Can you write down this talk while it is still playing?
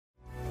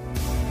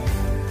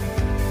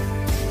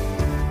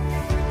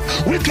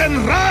We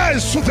can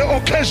rise to the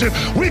occasion.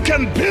 We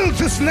can build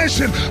this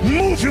nation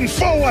moving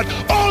forward.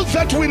 All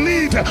that we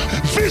need,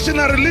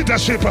 visionary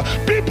leadership,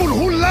 people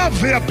who love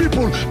their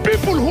people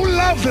who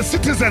love the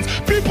citizens,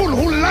 people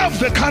who love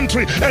the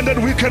country, and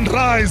then we can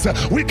rise,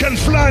 we can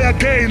fly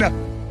again.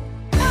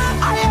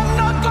 I am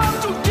not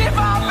going to give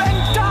up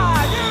and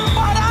die,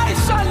 but I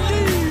shall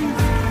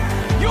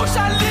live. You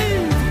shall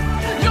live.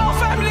 Your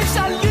family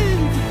shall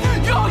live.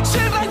 Your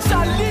children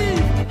shall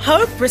live.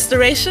 Hope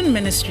Restoration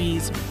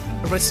Ministries,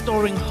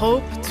 restoring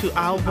hope to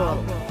our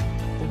world.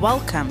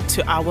 Welcome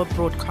to our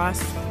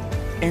broadcast.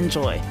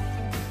 Enjoy.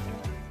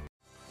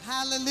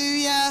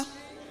 Hallelujah.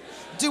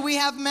 Do we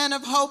have men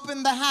of hope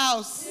in the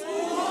house?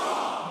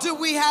 Do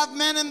we have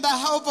men in the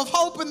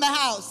hope in the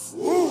house?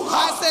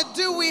 I said,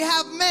 do we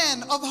have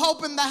men of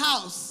hope in the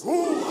house?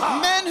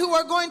 Men who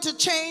are going to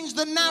change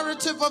the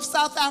narrative of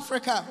South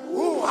Africa.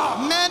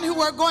 Men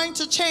who are going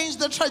to change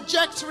the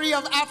trajectory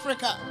of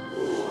Africa.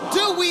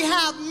 Do we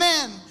have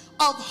men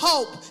of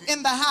hope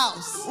in the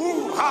house?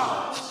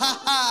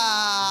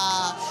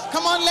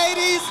 Come on,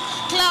 ladies,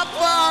 clap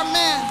for our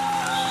men.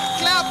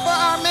 Clap for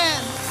our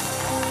men.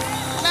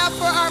 Clap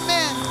for our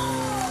men.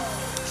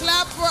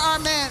 Clap for our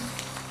men.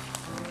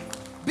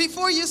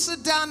 Before you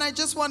sit down, I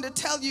just want to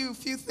tell you a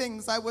few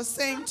things. I was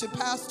saying to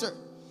Pastor,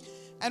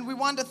 and we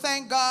want to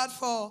thank God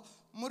for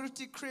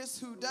Muruti Chris,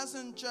 who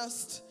doesn't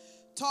just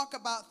talk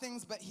about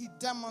things, but he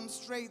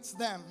demonstrates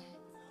them.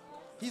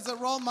 He's a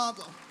role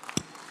model.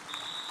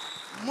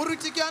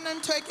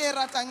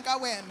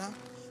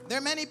 There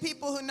are many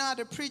people who know how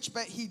to preach,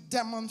 but he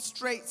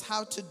demonstrates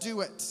how to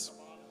do it.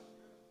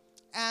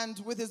 And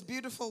with his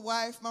beautiful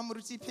wife,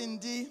 Mamuruti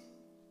Pindi,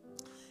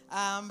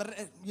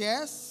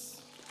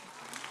 yes.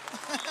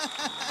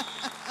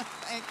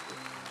 Thank you.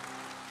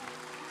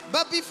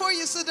 But before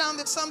you sit down,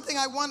 there's something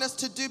I want us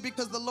to do,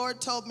 because the Lord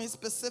told me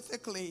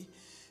specifically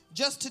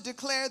just to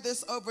declare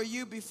this over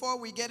you before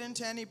we get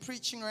into any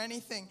preaching or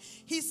anything.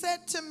 He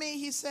said to me,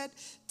 he said,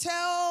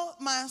 tell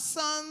my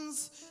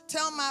sons,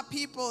 tell my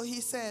people,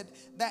 he said,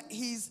 that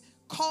he's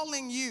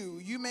calling you.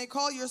 You may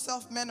call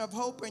yourself men of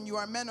hope, and you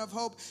are men of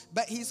hope,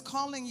 but he's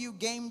calling you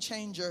game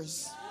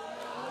changers.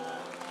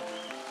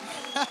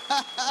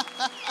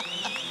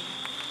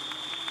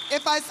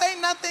 If I say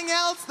nothing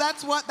else,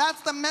 that's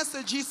the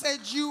message. He said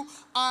you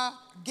are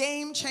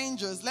game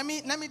changers. Let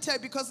me tell you,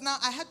 because now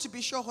I had to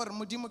be sure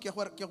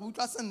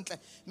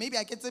maybe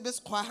I get this.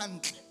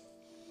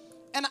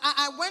 And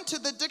I went to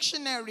the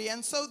dictionary,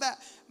 and so that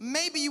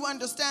maybe you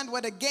understand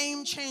what a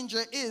game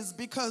changer is,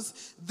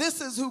 because this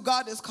is who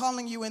God is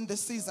calling you in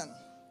this season.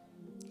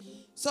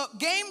 So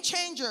game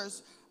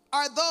changers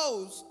are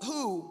those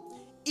who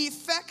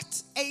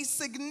effect a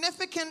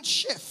significant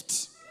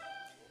shift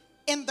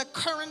in the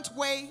current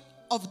way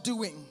of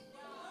doing.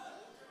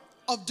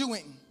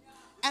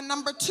 And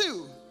number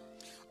two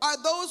are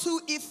those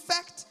who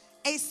effect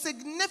a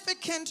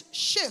significant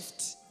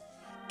shift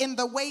in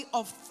the way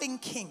of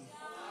thinking.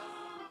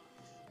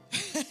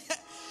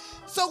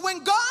 So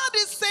when God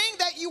is saying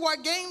that you are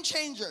game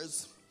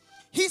changers,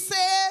 he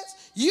says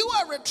you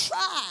are a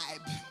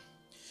tribe.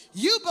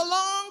 You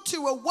belong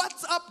to a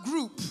WhatsApp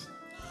group.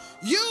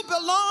 You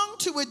belong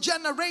to a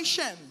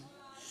generation.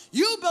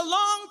 You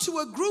belong to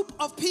a group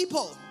of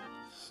people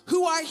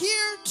who are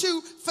here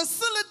to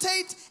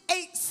facilitate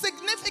a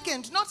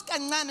significant, not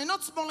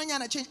small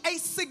change, a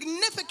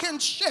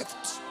significant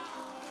shift.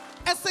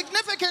 A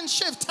significant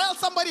shift. Tell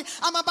somebody,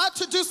 I'm about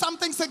to do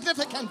something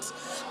significant.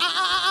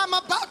 I'm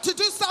about to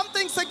do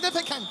something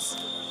significant.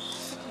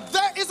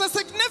 There is a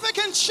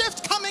significant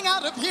shift coming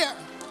out of here.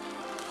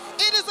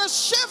 It is a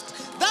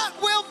shift that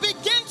will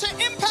begin to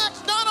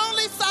impact not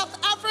only South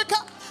Africa,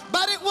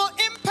 but it will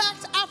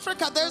impact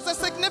Africa. There's a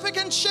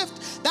significant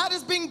shift that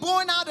is being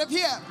born out of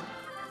here.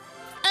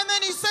 And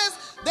then he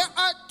says there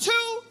are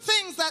two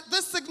things that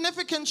this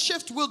significant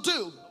shift will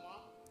do.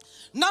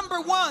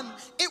 Number one,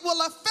 it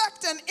will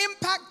affect and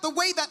impact the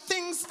way that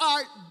things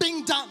are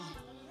being done.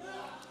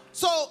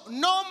 So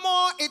no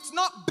more, it's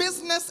not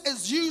business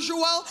as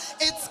usual,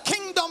 it's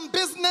kingdom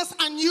business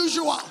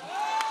unusual.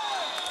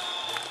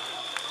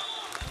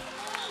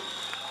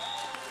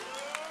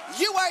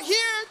 You are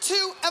here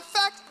to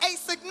affect a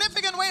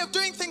significant way of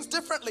doing things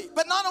differently.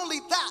 But not only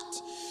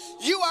that,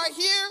 you are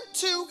here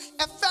to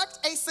affect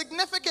a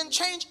significant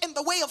change in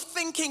the way of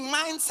thinking,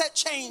 mindset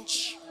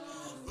change.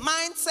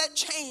 Mindset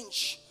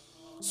change.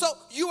 So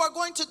you are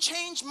going to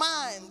change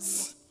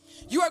minds.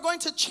 You are going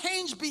to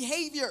change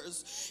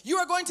behaviors. You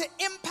are going to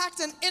impact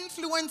and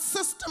influence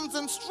systems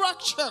and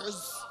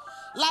structures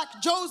like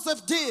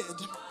Joseph did.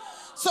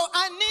 So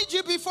I need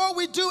you, before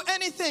we do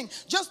anything,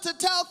 just to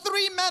tell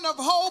 3 men of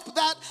hope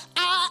that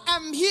I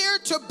am here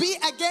to be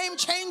a game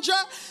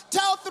changer.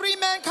 Tell 3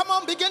 men, come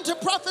on, begin to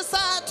prophesy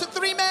to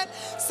 3 men.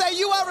 Say,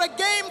 you are a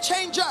game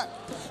changer.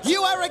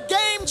 You are a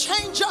game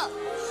changer.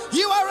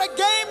 You are a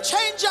game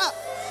changer.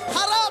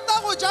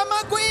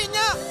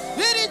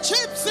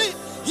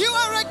 You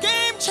are a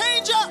game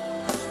changer.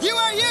 You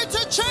are here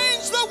to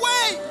change the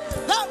way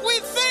that we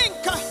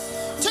think,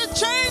 to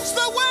change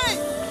the way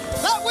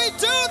that we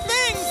do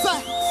things.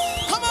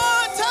 Come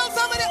on, tell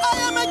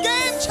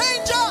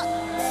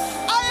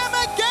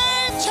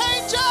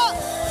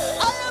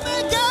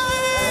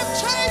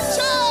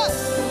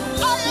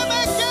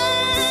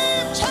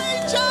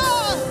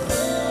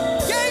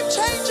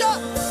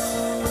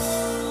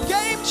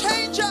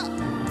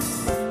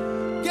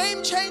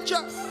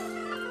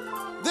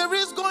changer. There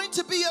is going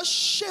to be a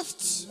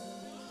shift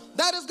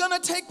that is going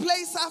to take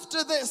place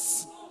after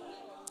this.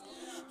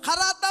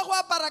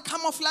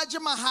 Camouflage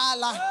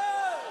mahala.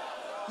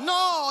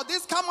 No,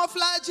 this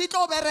camouflage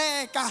ito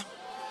bereka.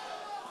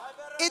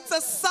 It's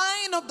a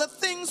sign of the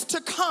things to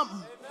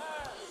come.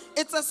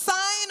 It's a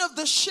sign of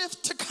the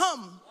shift to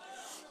come.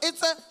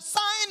 It's a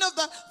sign of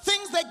the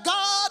things that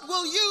God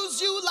will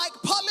use you like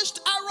polished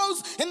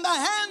arrows in the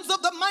hands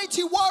of the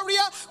mighty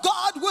warrior.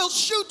 God will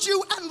shoot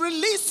you and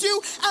release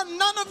you, and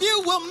none of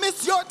you will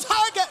miss your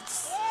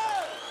targets.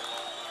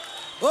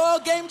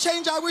 Oh, game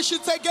changer. I wish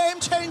you'd say game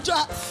changer.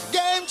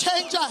 Game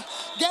changer.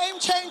 Game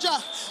changer.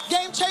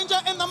 Game changer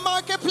in the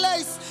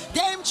marketplace.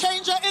 Game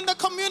changer in the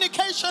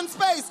communication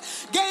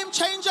space. Game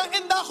changer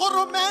in the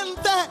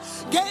horumente.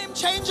 Game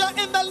changer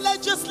in the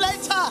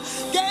legislator.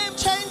 Game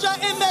changer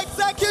in the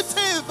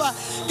executive.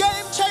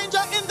 Game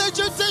changer in the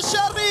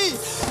judiciary.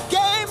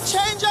 Game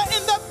changer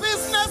in the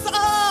business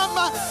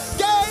arm.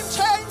 Game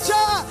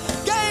changer.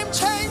 Game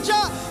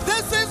changer.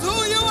 This is who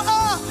you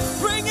are.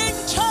 Bringing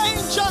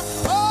change.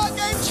 Oh,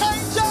 game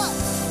changer.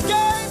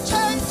 Game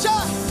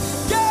changer.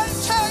 Game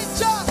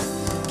changer.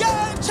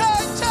 Game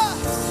changer.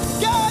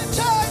 Game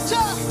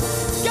changer.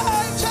 Game changer.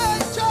 Game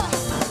changer.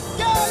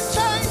 Game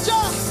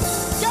changer.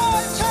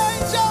 Game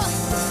changer.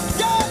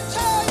 Game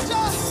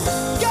changer.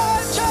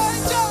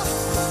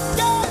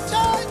 Game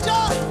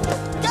changer.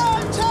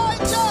 Game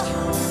changer.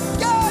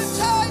 Game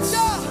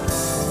changer.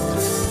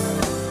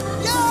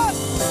 Yes.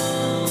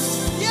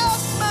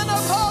 Yes, man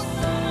of hope.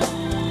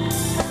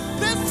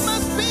 This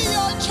must be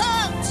your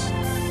chant.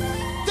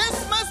 This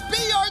must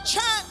be your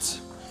chant.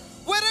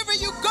 Wherever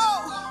you go,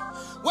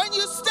 when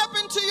you step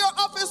into your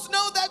office,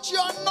 know that you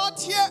are not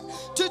here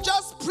to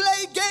just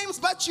play games,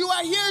 but you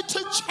are here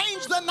to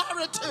change the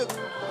narrative,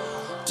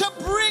 to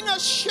bring a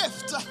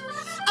shift,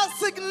 a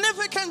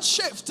significant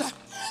shift,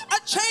 a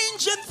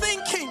change in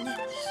thinking,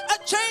 a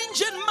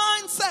change in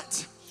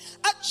mindset,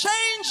 a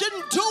change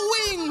in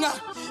doing.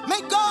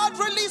 May God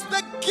release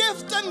the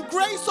gift and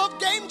grace of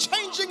game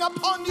changing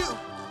upon you.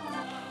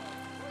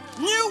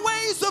 New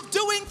ways of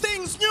doing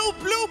things, new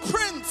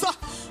blueprints,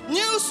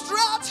 new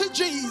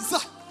strategies.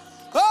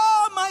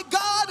 Oh my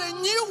God, a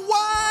new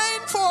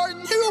wine for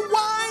new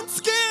wine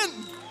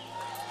skin.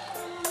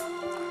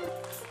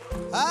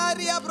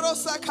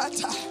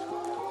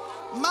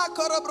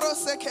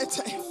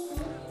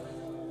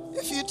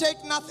 If you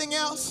take nothing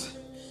else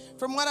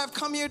from what I've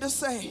come here to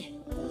say,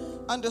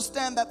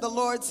 understand that the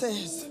Lord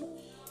says,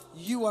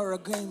 you are a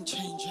game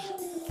changer.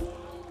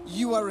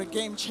 You are a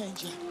game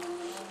changer.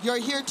 You're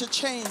here to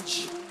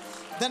change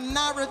the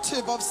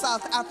narrative of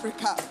South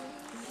Africa,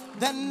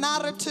 the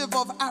narrative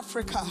of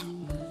Africa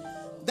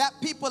that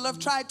people have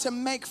tried to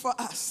make for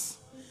us.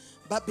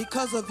 But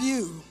because of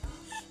you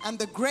and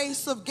the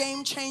grace of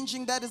game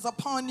changing that is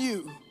upon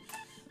you,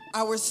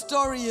 our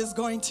story is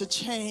going to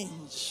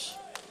change.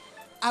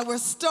 Our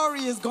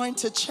story is going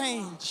to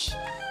change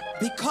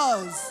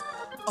because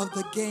of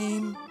the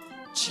game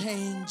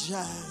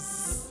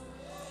changers.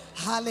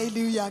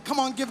 Hallelujah. Come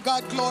on, give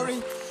God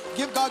glory.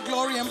 Give God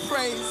glory and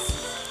praise.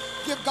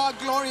 Give God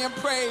glory and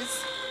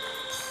praise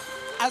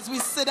as we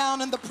sit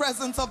down in the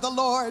presence of the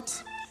Lord.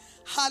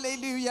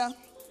 Hallelujah.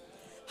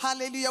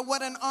 Hallelujah.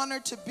 What an honor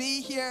to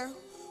be here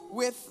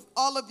with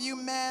all of you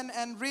men.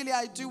 And really,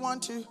 I do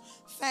want to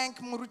thank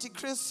Muruti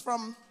Chris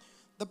from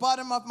the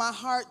bottom of my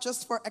heart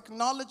just for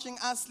acknowledging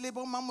us.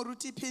 Lebo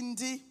Mamuruti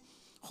Pindi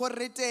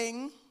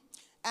Horeteng.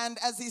 And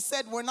as he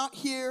said, we're not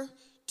here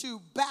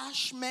to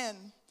bash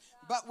men,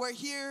 but we're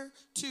here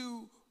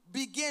to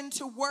begin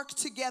to work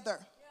together.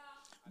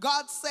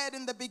 God said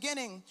in the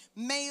beginning,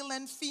 male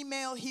and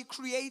female, he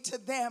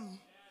created them.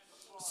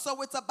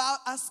 So it's about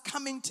us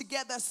coming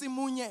together,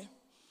 Simunye.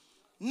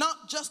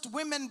 Not just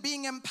women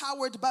being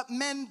empowered, but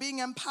men being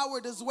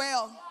empowered as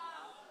well.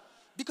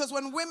 Because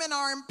when women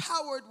are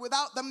empowered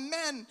without the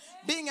men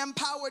being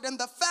empowered and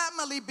the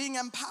family being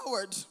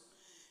empowered,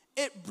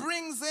 it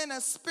brings in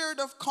a spirit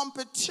of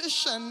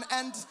competition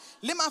and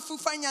lima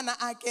fufanyana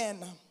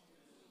again.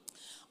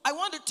 I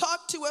want to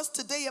talk to us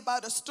today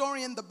about a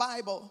story in the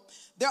Bible.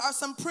 There are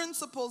some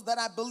principles that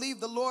I believe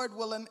the Lord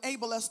will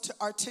enable us to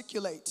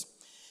articulate.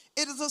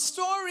 It is a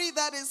story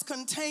that is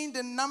contained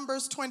in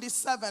Numbers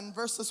 27,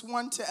 verses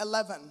 1 to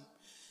 11.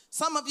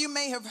 Some of you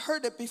may have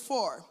heard it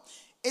before.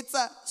 It's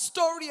a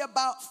story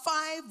about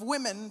 5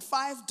 women,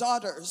 5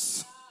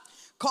 daughters,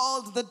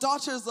 called the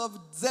daughters of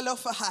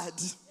Zelophehad.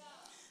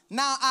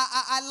 Now,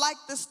 I like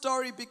this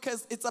story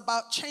because it's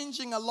about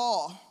changing a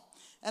law.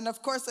 And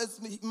of course, as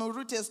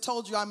Muruti has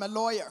told you, I'm a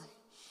lawyer.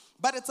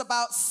 But it's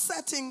about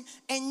setting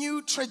a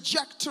new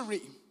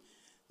trajectory.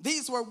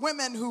 These were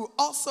women who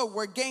also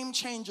were game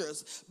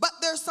changers. But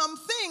there's some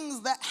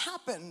things that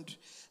happened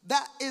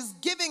that is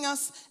giving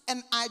us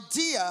an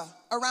idea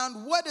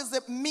around what does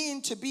it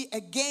mean to be a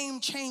game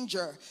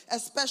changer,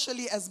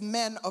 especially as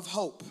men of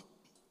hope.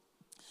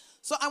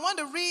 So I want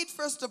to read,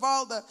 first of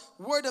all, the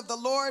word of the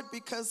Lord,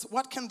 because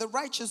what can the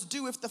righteous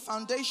do if the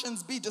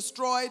foundations be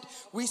destroyed?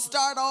 We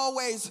start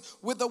always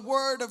with the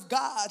word of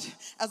God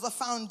as a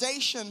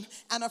foundation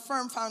and a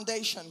firm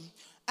foundation.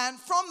 And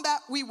from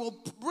that,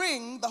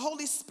 the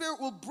Holy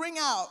Spirit will bring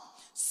out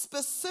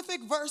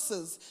specific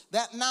verses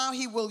that now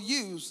he will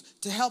use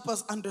to help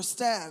us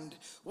understand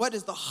what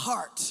is the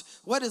heart,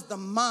 what is the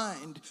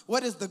mind,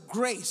 what is the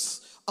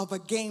grace of a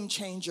game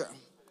changer.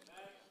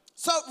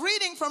 So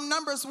reading from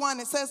Numbers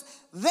 1, it says,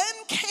 then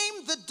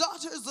came the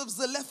daughters of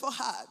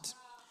Zelophehad,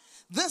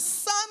 the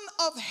son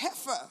of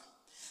Hepher,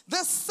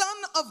 the son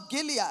of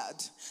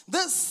Gilead,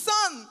 the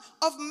son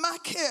of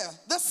Machir,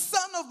 the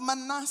son of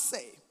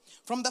Manasseh,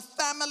 from the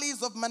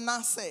families of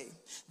Manasseh,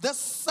 the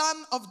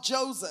son of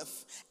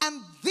Joseph. And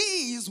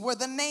these were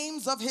the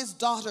names of his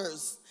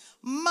daughters: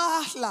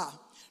 Mahlah,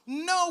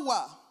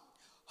 Noah,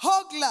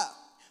 Hoglah,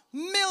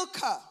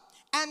 Milcah,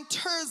 and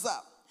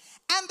Tirzah.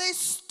 And they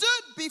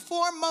stood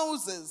before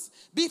Moses,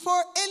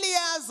 before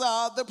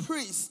Eleazar the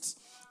priest,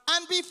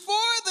 and before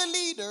the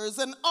leaders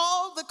and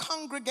all the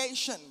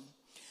congregation,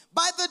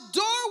 by the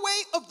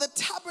doorway of the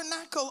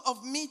tabernacle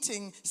of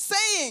meeting,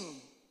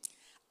 saying,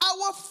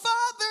 our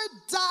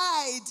father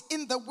died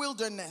in the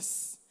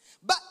wilderness,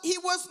 but he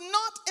was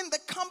not in the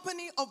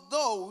company of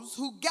those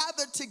who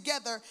gathered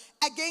together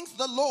against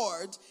the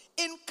Lord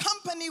in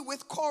company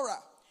with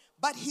Korah,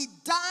 but he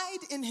died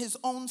in his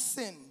own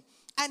sin.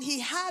 And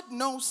he had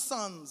no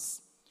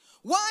sons.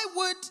 Why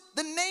would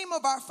the name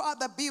of our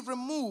father be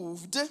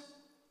removed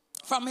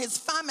from his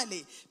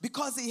family?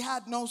 Because he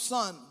had no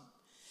son.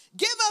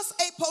 Give us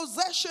a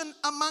possession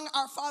among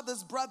our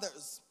father's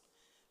brothers.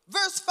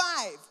 Verse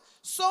 5.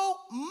 So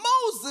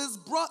Moses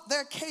brought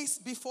their case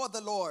before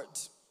the Lord.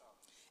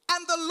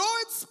 And the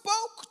Lord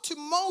spoke to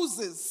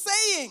Moses,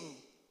 saying,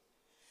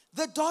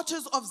 the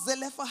daughters of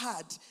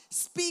Zelophehad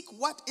speak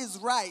what is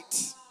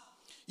right.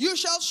 You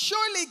shall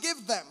surely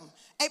give them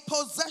a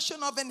possession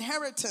of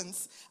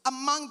inheritance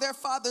among their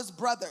father's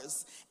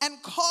brothers,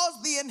 and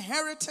cause the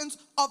inheritance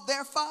of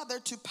their father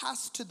to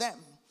pass to them.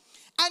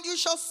 And you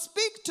shall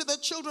speak to the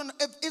children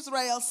of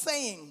Israel,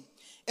 saying,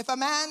 if a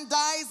man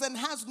dies and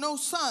has no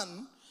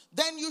son,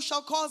 then you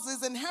shall cause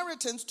his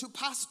inheritance to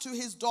pass to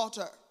his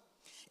daughter.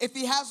 If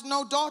he has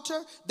no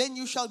daughter, then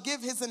you shall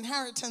give his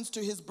inheritance to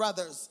his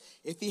brothers.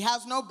 If he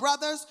has no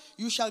brothers,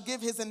 you shall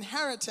give his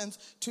inheritance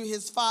to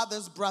his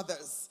father's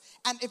brothers.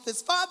 And if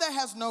his father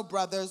has no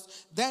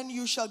brothers, then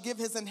you shall give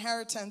his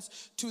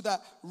inheritance to the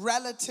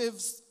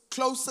relatives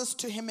closest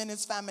to him in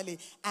his family,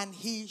 and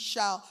he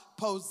shall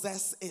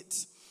possess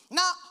it.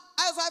 Now,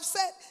 as I've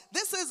said,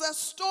 this is a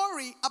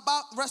story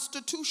about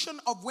restitution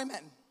of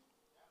women.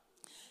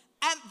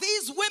 And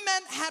these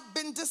women had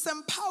been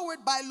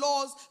disempowered by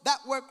laws that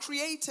were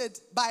created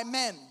by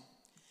men.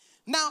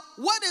 Now,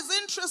 what is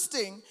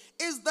interesting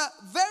is the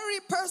very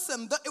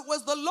person, it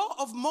was the law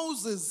of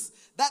Moses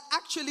that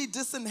actually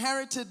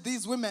disinherited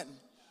these women.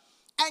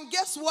 And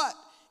guess what?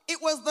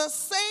 It was the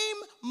same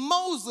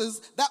Moses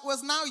that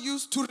was now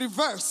used to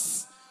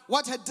reverse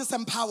what had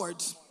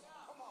disempowered.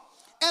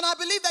 And I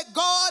believe that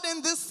God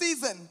in this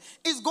season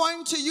is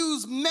going to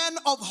use men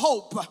of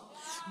hope,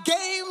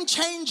 game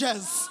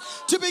changers,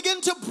 to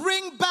begin to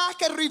bring back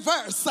a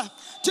reverse,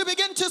 to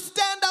begin to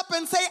stand up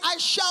and say, I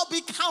shall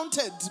be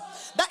counted.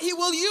 That he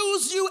will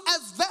use you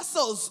as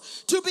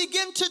vessels to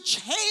begin to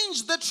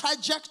change the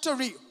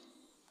trajectory.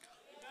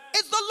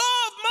 It's the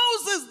law of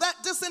Moses that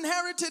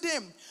disinherited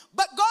him.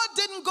 But God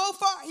didn't go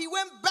far. He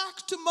went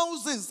back to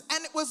Moses,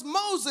 and it was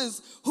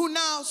Moses who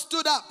now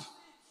stood up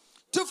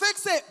to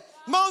fix it.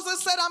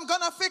 Moses said, I'm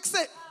going to fix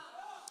it.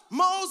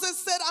 Moses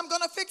said, I'm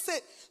going to fix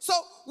it. So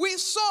we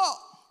saw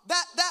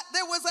that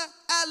there was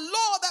a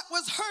law that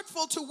was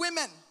hurtful to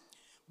women.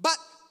 But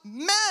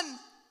men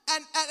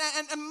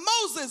and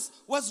Moses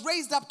was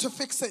raised up to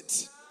fix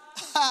it.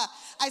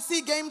 I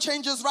see game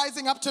changers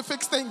rising up to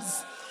fix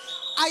things.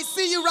 I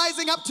see you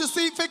rising up to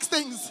fix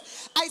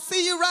things. I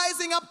see you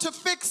rising up to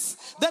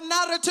fix the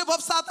narrative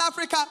of South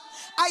Africa.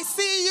 I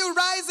see you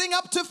rising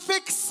up to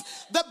fix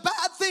the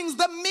bad things,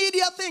 the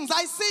media things.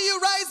 I see you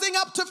rising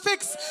up to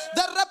fix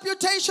the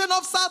reputation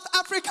of South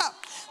Africa.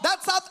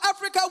 That South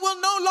Africa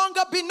will no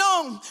longer be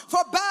known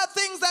for bad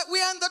things, that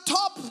we are in the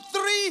top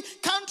 3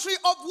 country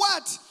of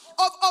what?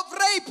 Of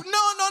rape. No.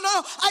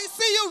 I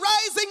see you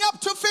rising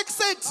up to fix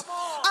it.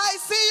 I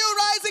see you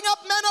rising up,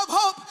 men of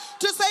hope,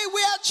 to say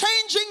we are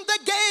changing the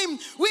game.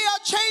 We are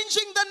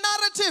changing the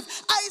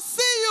narrative. I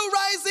see you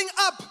rising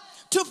up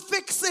to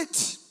fix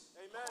it.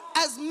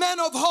 Amen. As men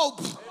of hope.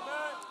 Amen.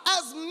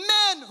 As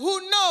men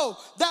who know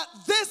that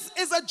this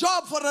is a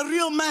job for a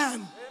real man.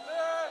 Amen.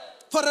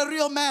 For a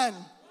real man.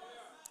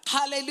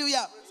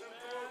 Hallelujah.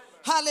 Amen.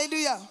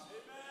 Hallelujah.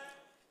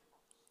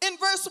 Amen. In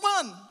verse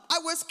 1, I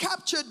was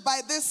captured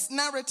by this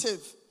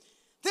narrative.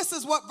 This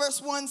is what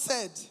verse 1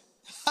 said.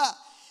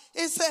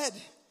 It said,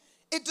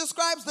 it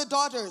describes the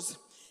daughters.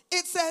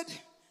 It said,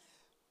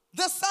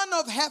 the son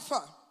of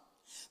Hepher,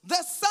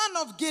 the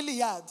son of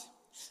Gilead,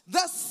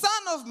 the son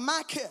of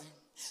Machir,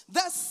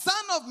 the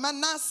son of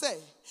Manasseh,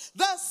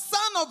 the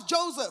son of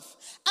Joseph.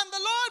 And the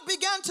Lord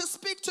began to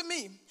speak to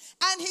me.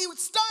 And he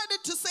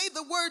started to say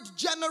the word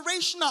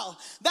generational.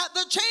 That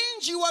the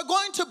change you are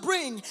going to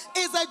bring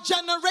is a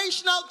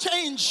generational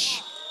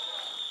change.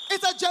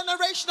 It's a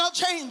generational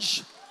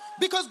change.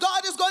 Because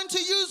God is going to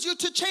use you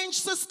to change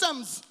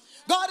systems.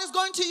 God is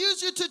going to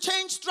use you to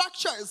change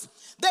structures.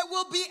 There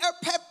will be a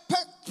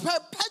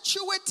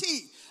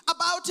perpetuity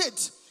about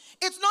it.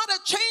 It's not a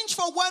change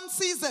for one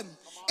season.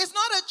 It's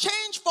not a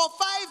change for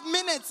 5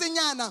 minutes,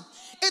 Inyana.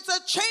 It's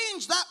a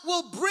change that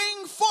will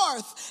bring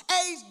forth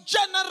a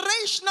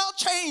generational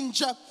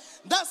change.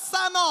 The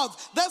son of.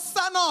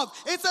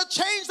 It's a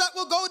change that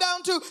will go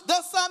down to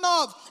the son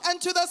of, and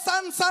to the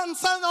son of,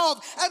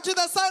 and to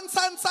the son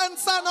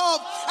of,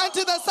 and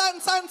to the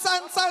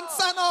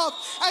son of,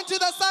 and to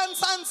the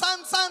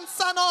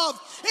son of.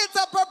 It's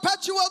a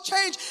perpetual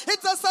change.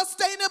 It's a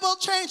sustainable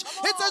change.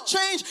 It's a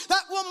change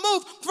that will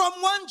move from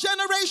one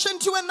generation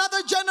to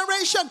another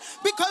generation,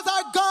 because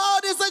our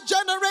God is a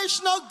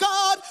generational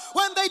God.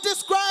 When they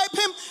describe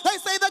him, they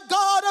say the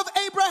God of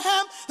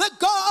Abraham, the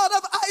God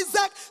of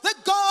Isaac, the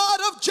God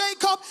of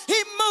Jacob. He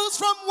moves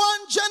from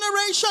one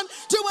generation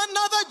to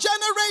another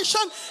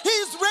generation.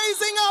 He's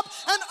raising up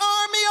an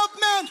army of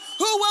men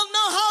who will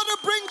know how to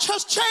bring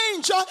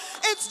change.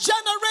 It's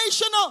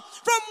generational,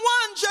 from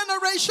one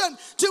generation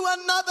to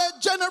another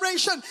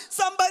generation.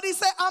 Somebody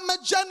say, I'm a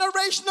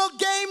generational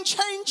game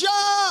changer.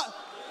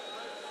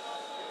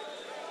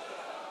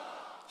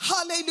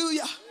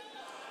 Hallelujah.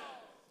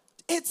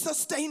 It's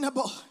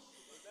sustainable.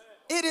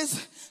 It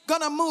is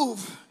gonna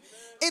move.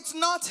 It's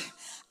not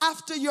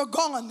after you're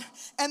gone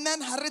and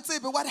then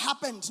what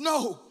happened?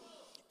 No,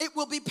 it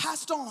will be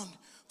passed on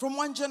from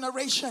one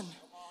generation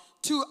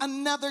to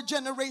another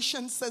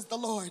generation, says the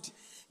Lord.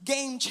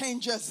 Game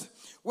changers.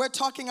 We're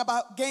talking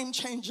about game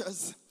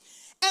changers.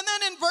 And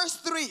then in verse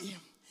 3,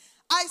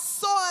 I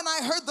saw and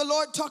I heard the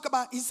Lord talk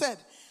about, he said,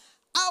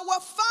 our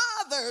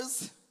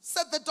fathers,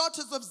 said the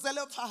daughters of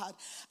Zelophehad,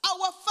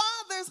 our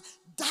fathers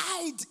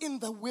died in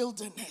the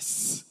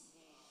wilderness.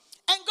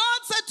 And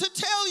God said to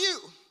tell you,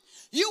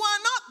 you are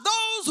not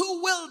those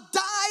who will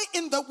die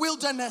in the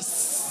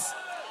wilderness.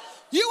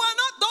 You are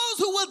not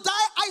those who will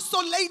die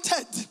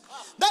isolated.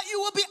 That you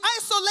will be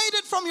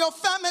isolated from your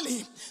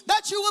family.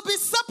 That you will be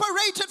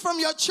separated from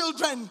your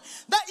children.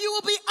 That you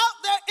will be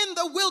out there in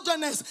the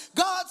wilderness.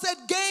 God said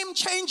game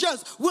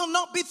changers will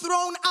not be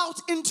thrown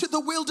out into the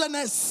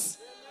wilderness.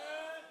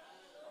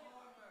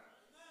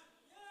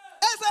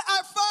 As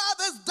our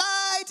fathers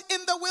died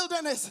in the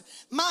wilderness.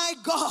 My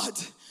God.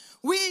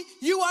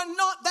 You are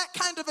not that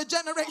kind of a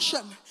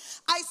generation.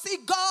 I see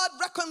God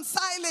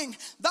reconciling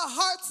the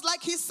hearts,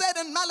 like he said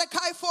in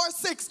Malachi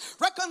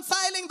 4:6,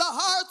 reconciling the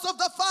hearts of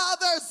the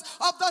fathers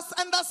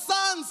and the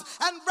sons,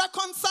 and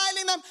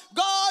reconciling them.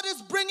 God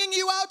is bringing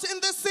you out in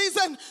this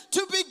season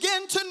to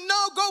begin to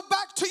go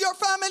back to your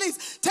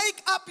families.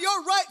 Take up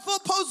your rightful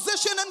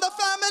position in the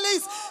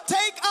families.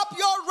 Take up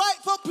your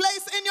rightful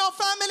place in your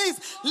families.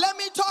 Let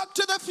me talk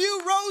to the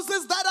few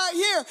roses that are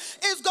here.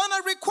 It's going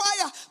to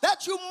require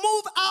that you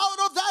move out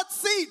of that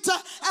seat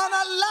and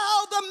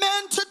allow the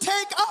men to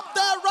take up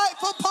their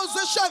rightful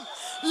position.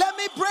 Let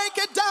me break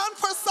it down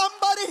for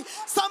somebody.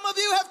 Some of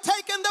you have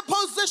taken the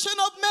position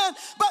of men,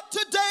 but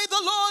today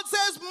the Lord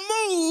says,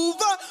 move.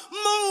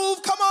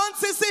 Come on,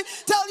 sissy.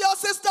 Tell your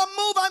sister,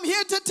 move. I'm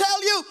here to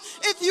tell you,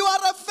 if you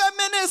are a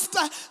feminist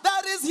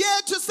that is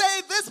here to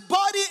say, this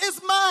body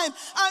is mine,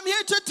 I'm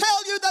here to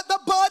tell you that the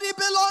body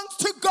belongs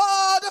to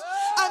God.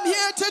 I'm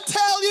here to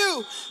tell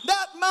you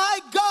that, my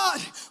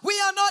God, we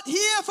are not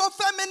here for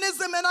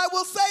feminism, and I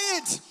will say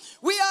it.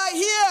 We are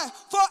here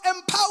for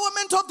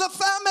empowerment of the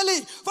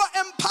family, for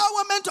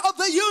empowerment of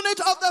the unit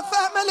of the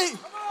family.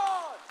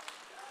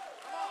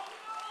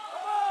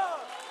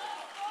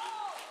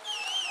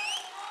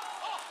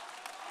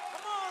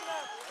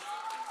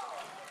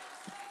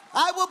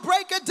 I will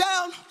break it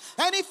down.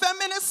 Any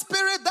feminist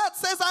spirit that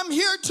says I'm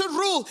here to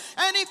rule,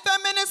 any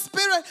feminist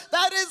spirit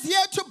that is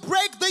here to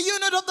break the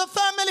unit of the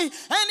family,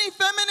 any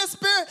feminist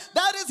spirit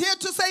that is here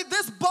to say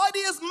this body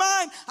is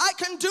mine, I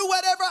can do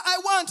whatever I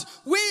want,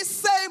 we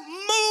say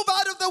move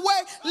out of the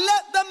way.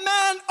 Let the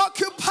man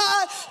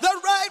occupy the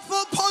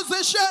rightful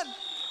position.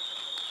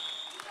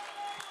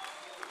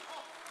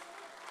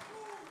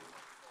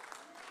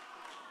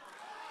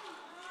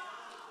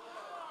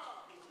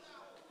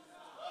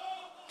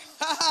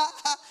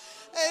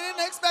 I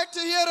didn't expect to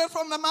hear it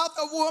from the mouth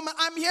of a woman.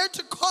 I'm here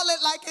to call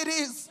it like it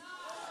is.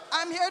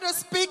 I'm here to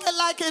speak it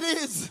like it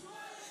is.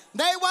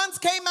 They once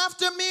came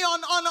after me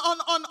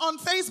on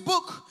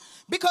Facebook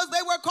because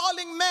they were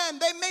calling men.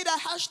 They made a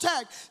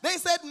hashtag. They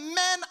said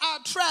men are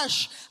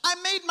trash. I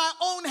made my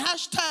own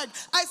hashtag.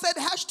 I said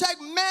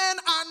hashtag men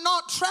are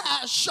not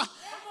trash.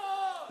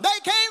 They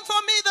came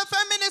for me, the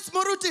feminist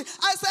Muruti.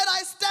 I said,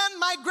 I stand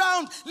my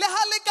ground.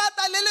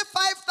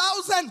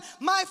 5,000.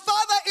 My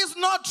father is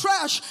not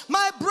trash.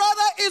 My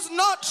brother is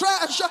not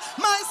trash.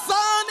 My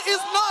son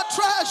is not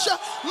trash.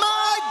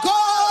 My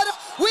God,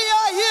 we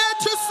are here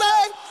to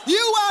say,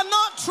 you are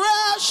not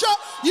trash.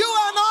 You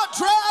are not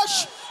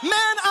trash.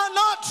 Men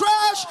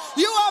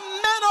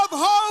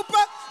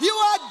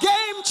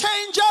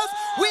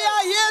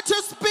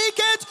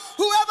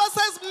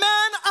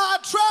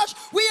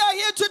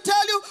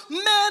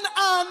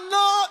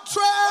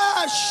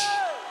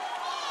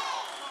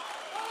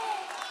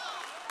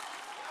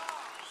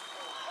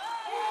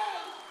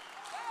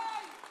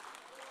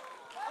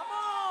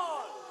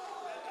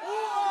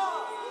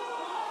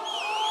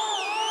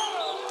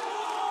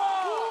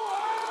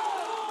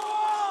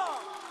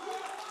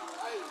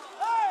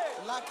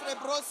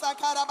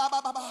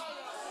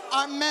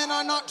Our men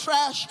are not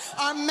trash.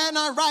 Our men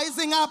are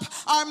rising up.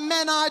 Our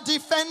men are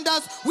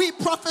defenders. We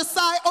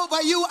prophesy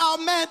over you, our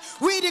men.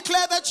 We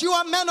declare that you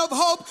are men of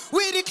hope.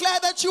 We declare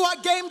that you are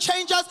game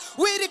changers.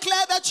 We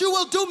declare that you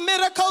will do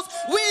miracles.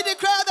 We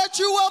declare that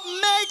you will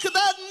make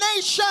the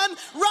nation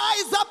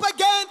rise up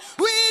again.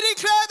 We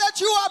declare that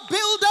you are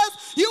builders.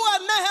 You are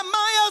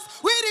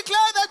Nehemiahs. We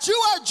declare that you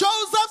are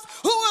Josephs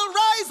who will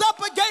rise up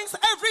against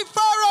every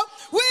Pharaoh.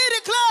 We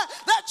declare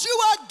that you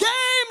are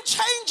game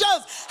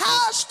changers.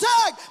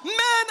 Hashtag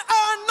men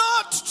are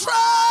not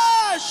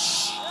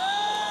trash.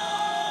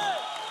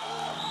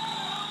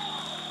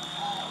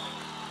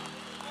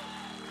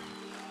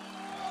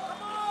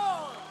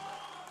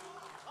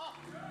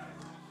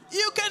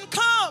 You can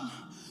come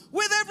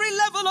with every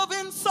level of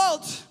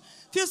insult.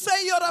 If you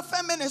say you're a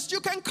feminist, you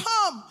can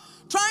come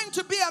trying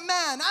to be a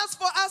man. As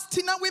for us,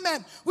 Tina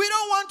women, we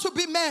don't want to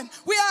be men.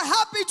 We are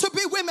happy to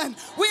be women.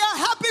 We are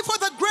happy for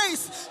the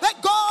grace that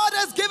God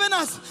has given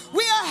us.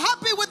 We are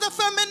happy with the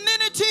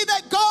femininity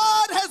that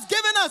God has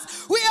given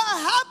us. We are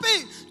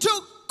happy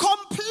to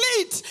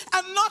complete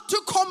and not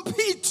to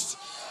compete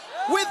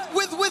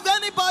with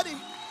anybody.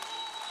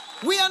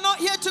 We are not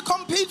here to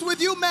compete with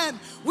you men.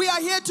 We are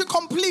here to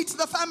complete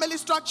the family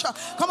structure.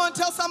 Come on,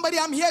 tell somebody,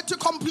 I'm here to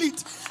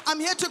complete. I'm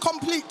here to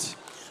complete.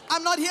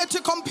 I'm not here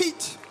to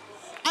compete.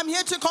 I'm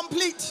here to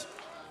complete.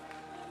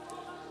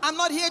 I'm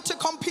not here to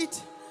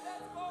compete.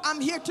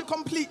 I'm here to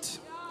complete.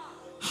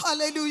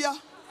 Hallelujah.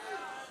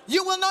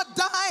 You will not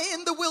die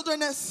in the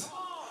wilderness.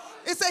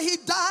 It said he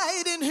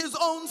died in his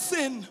own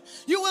sin.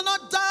 You will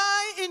not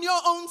die in your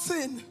own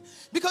sin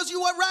because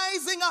you are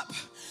rising up.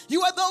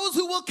 You are those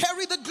who will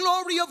carry the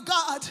glory of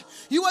God.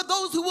 You are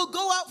those who will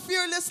go out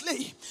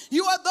fearlessly.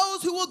 You are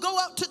those who will go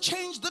out to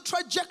change the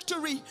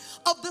trajectory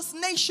of this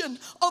nation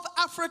of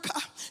Africa.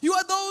 You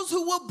are those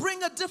who will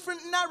bring a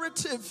different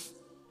narrative.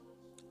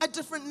 A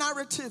different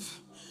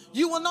narrative.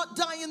 You will not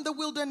die in the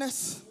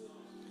wilderness.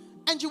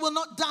 And you will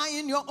not die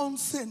in your own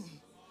sin.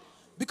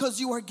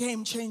 Because you are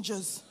game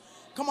changers.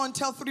 Come on,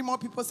 tell 3 more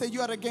people, say you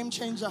are a game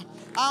changer.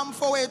 I'm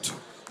forward.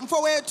 I'm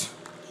forward.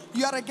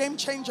 You are a game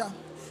changer.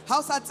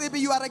 House at Zibi,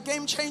 you are a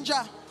game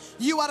changer.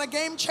 You are a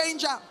game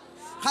changer.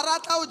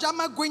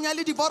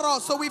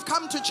 So we've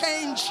come to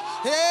change.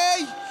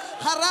 Hey.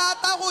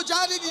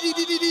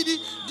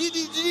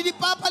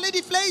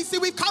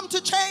 We've come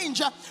to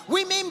change.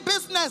 We mean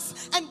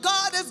business. And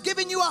God has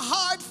given you a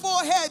hard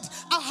forehead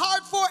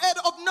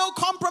of no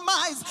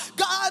compromise.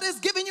 God has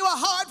given you a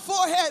hard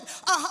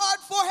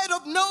forehead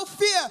of no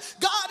fear.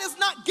 God has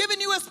not given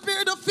you a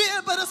spirit of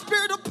fear, but a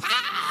spirit of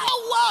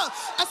power,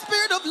 a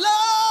spirit of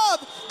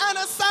love, and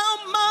a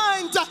sound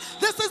mind.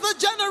 This is the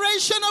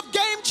generation of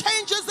game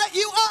changers that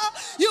you are.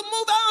 You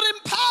move out in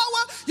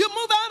power, you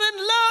move out in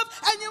love,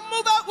 and you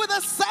move out with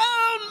a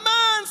sound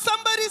mind.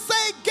 Somebody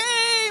say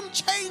game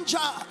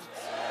changer.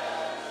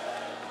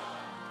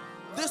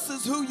 This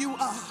is who you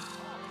are.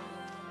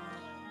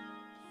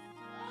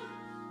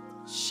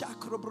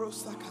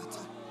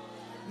 Shakrobrosakata.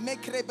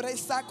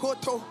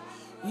 Mekrebresakoto.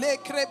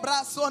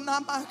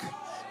 Lekrebrasonamak.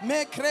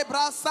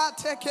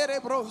 Mekrebrasate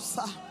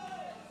kerebrosa.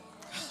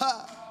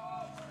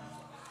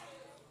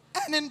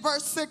 And in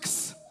verse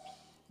 6,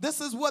 this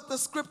is what the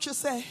scripture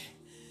said.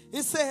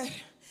 It said,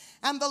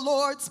 and the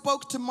Lord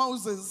spoke to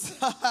Moses.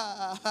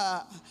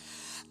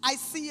 I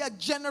see a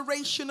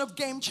generation of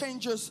game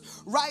changers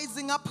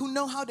rising up who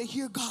know how to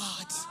hear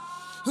God.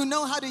 Who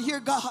know how to hear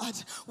God.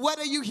 What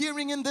are you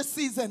hearing in this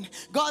season?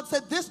 God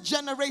said this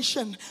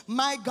generation,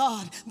 my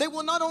God, they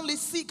will not only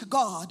seek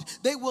God,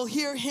 they will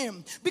hear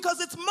him. Because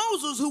it's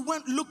Moses who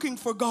went looking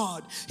for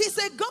God. He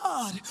said,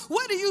 God,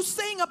 what are you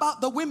saying about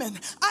the women?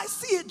 I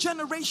see a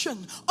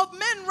generation of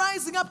men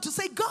rising up to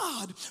say,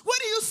 God,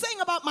 what are you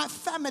saying about my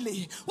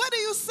family? What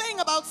are you saying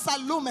about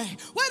Salome?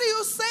 What are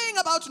you saying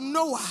about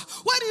Noah?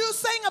 What are you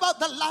saying about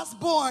the last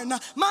born?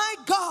 My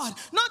God,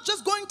 not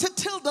just going to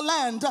till the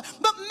land,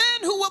 but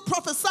men who will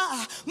prophesy.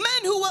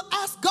 Men who will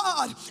ask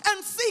God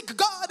and seek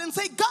God and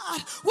say,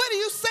 God, what are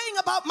you saying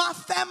about my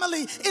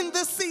family in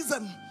this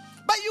season?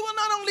 But you will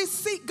not only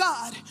seek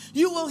God,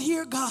 you will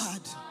hear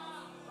God.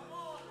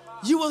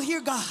 You will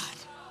hear God.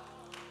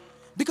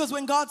 Because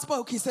when God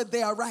spoke, he said,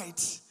 they are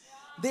right.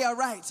 They are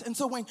right. And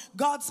so when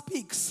God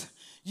speaks,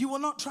 you will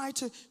not try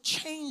to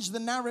change the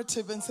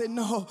narrative and say,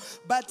 no,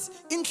 but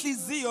in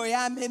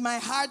my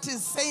heart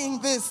is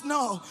saying this.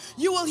 No,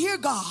 you will hear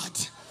God.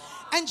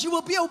 And you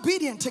will be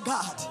obedient to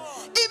God.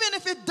 Even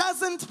if it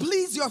doesn't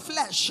please your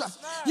flesh,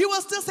 you will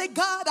still say,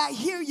 God, I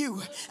hear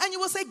you. And you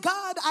will say,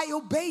 God, I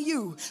obey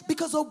you.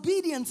 Because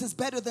obedience is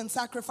better than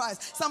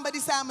sacrifice. Somebody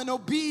say, I'm an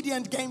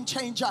obedient game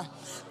changer.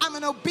 I'm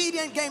an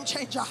obedient game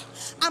changer.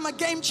 I'm a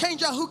game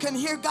changer who can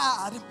hear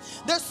God.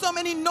 There's so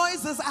many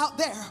noises out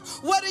there.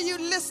 What are you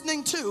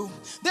listening to?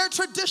 There are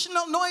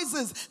traditional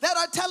noises that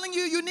are telling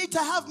you you need to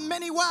have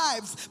many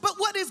wives. But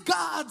what is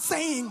God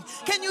saying?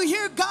 Can you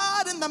hear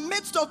God in the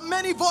midst of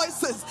many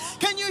voices?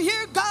 Can you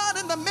hear God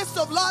in the midst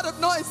of a lot of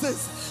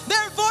noises? There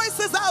are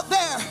voices out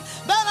there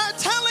that are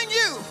telling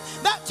you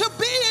that to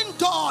be in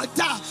God,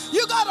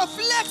 you gotta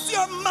flex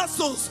your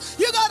muscles.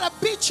 You gotta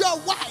beat your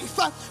wife.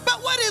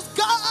 But what is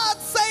God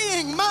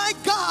saying? My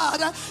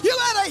God, you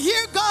gotta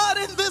hear God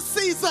in this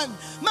season.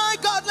 My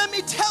God, let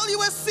me tell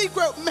you a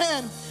secret,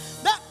 man.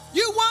 That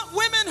you want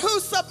women who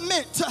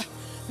submit.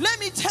 Let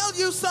me tell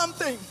you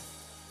something.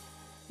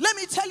 Let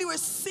me tell you a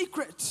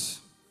secret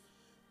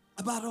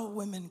about all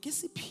women.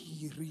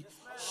 Kisipiri.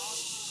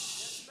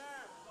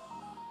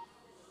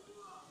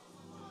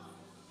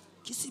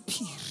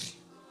 Kisipiri.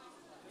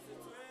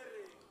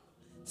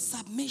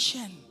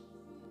 Submission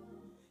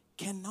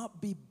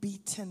cannot be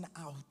beaten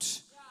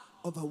out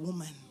of a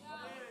woman.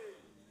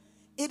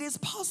 It is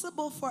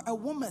possible for a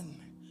woman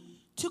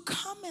to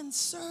come and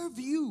serve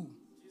you.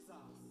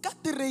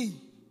 Katiri.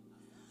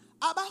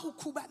 Abahu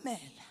kubamela.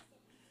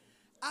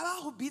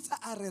 Abahu bita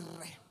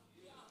arere.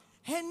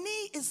 Her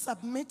knee is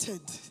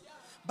submitted,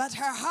 but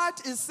her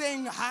heart is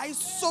saying, "Hi,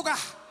 sugar."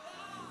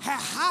 Her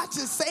heart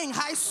is saying,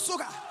 "Hi,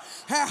 sugar."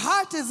 Her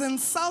heart is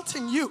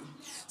insulting you.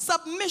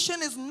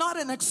 Submission is not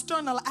an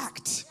external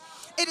act.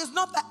 It is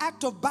not the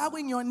act of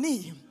bowing your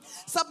knee.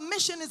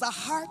 Submission is a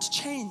heart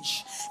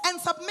change.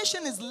 And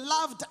submission is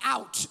loved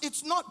out.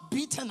 It's not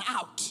beaten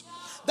out.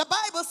 The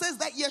Bible says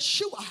that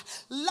Yeshua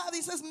loved,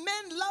 he says,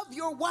 men love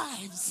your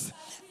wives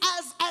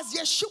as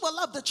Yeshua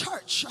loved the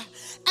church.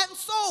 And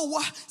so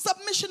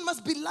submission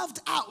must be loved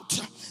out.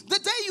 The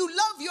day you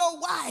love your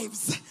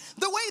wives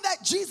the way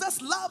that Jesus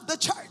loved the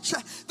church,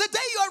 the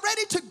day you are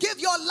ready to give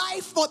your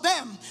life for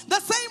them, the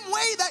same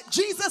way that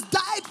Jesus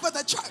died for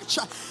the church,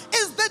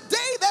 is the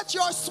day that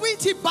your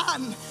sweetie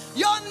bun,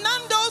 your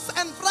Nando's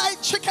and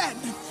fried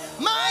chicken,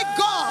 my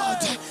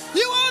God,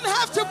 you won't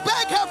have to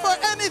beg her for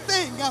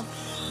anything.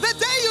 The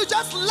day you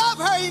just love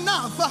her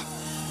enough.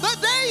 The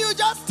day you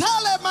just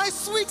tell her, "My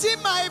sweetie,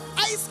 my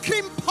ice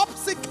cream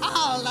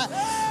popsicle."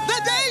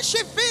 The day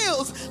she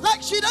feels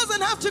like she doesn't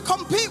have to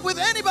compete with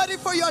anybody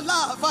for your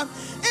love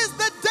is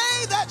the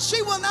day that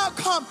she will now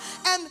come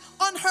and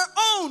on her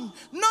own,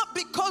 not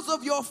because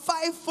of your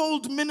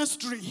fivefold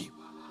ministry,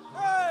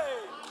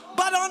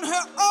 but on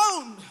her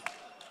own,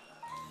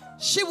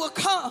 she will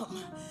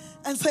come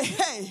and say,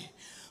 "Hey,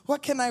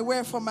 what can I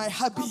wear for my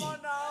hubby?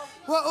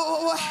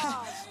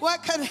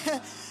 What can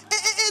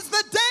it's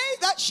the day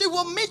that she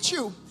will meet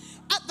you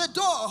at the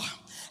door.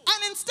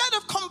 And instead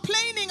of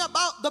complaining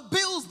about the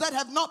bills that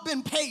have not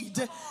been paid,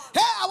 on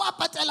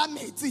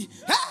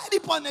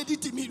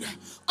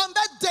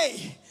that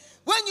day,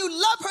 when you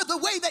love her the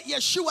way that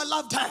Yeshua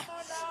loved her,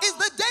 is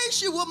the day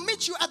she will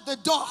meet you at the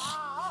door.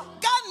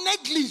 God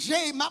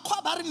negligee,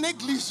 God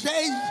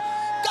negligee,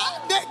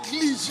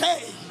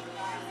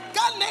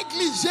 God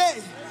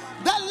negligee,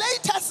 the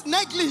latest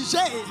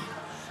negligee.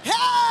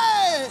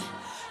 Hey,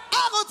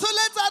 I go to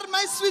let her,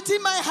 my sweetie,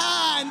 my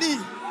honey,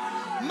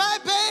 my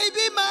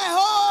baby, my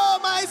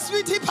home, my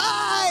sweetie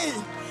pie.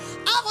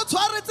 I go to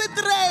her at the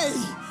tray.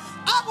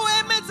 I go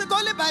to go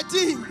to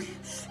bading.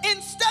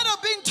 Instead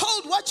of being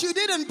told what you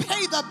didn't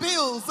pay the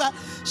bills,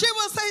 she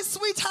will say,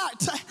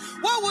 "Sweetheart,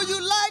 what would you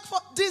like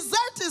for dessert?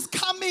 Is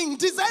coming.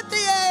 Dessert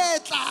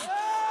theater.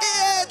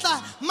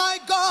 My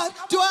God,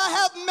 do I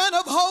have men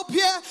of hope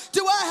here?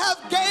 Do I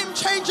have game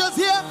changers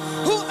here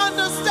who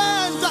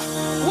understand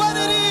what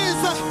it is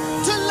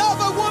to love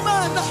a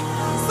woman?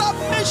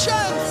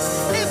 Submission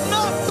is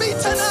not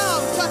beaten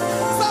out.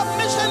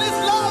 Submission is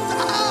loved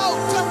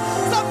out.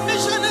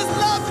 Submission is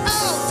loved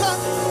out.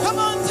 Come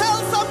on, tell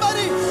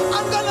somebody,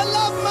 I'm going to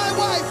love my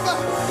wife.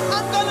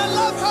 I'm going to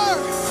love her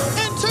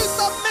into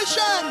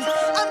submission.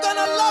 I'm going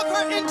to love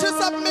her into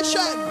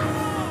submission.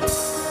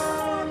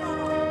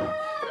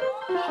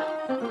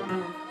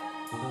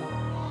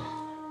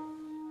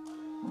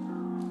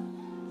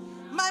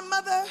 My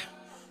mother,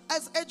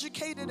 as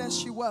educated as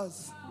she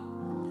was,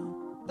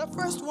 the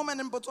first woman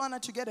in Botswana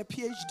to get a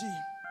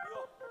PhD,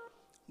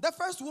 the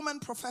first woman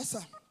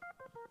professor.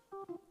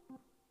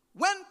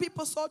 When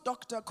people saw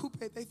Dr.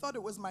 Kupe, they thought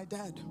it was my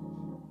dad.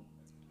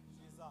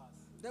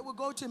 They would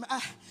go to him,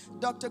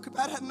 Dr. Kupe,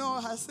 I don't know,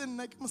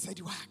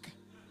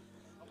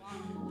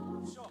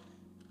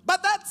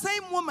 but that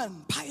same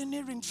woman,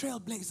 pioneering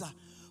trailblazer,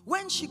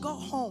 when she got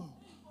home,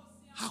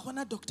 I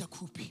want Dr.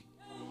 Kupe,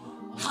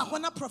 I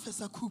want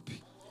Professor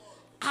Kupe,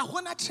 I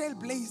want a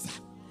trailblazer.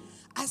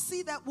 I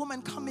see that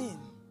woman come in.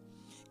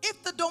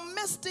 If the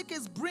domestic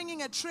is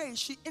bringing a tray,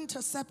 she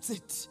intercepts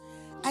it.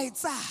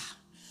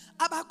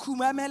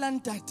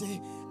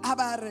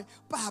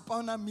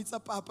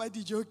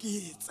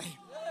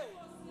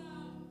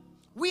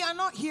 We are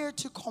not here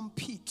to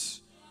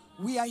compete.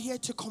 We are here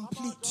to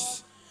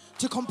complete.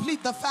 To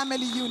complete the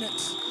family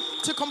unit.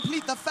 To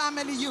complete the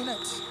family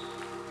unit.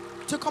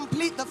 To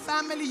complete the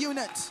family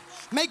unit.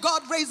 May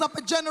God raise up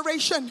a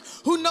generation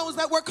who knows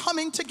that we're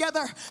coming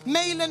together,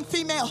 male and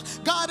female.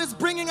 God is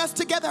bringing us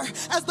together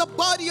as the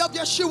body of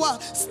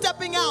Yeshua,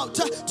 stepping out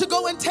to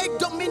go and take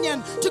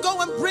dominion, to go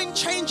and bring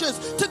changes,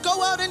 to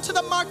go out into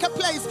the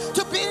marketplace,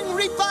 to bring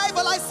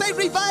revival. I say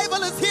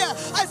revival is here.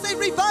 I say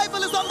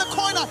revival is on the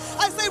corner.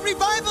 I say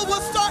revival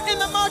will start in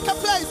the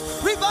marketplace.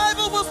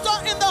 Revival will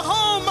start in the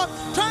home.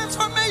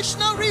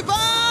 Transformational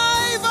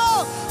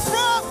revival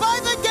brought by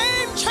the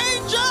game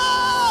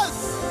changers.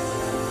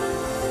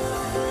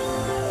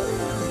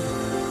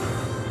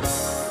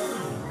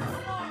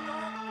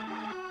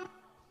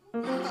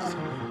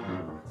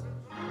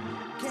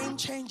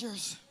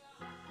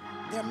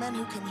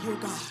 can hear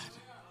God.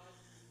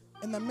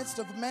 In the midst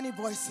of many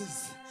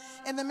voices,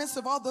 in the midst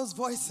of all those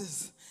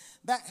voices,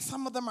 that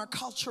some of them are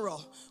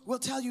cultural, will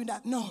tell you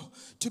that no,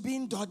 to be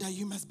in Doda,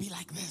 you must be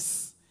like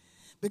this.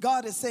 But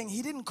God is saying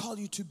He didn't call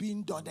you to be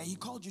in Doda, He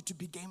called you to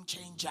be game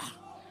changer.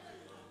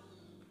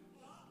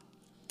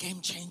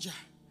 Game changer.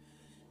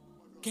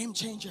 Game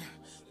changer.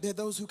 They're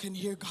those who can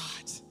hear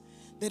God.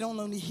 They don't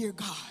only hear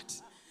God,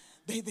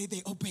 they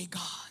obey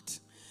God.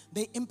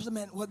 They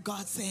implement what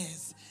God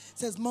says. It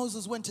says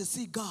Moses went to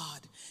see God,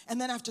 and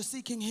then after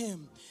seeking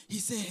Him, he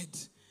said,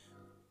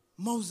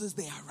 Moses,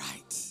 they are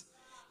right.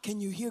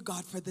 Can you hear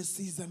God for this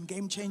season?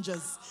 Game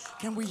changers,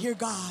 can we hear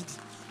God?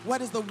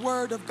 What is the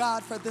word of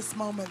God for this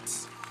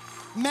moment?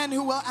 Men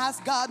who will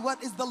ask God,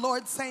 what is the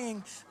Lord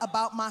saying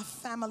about my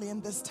family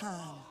in this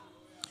time?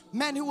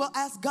 Men who will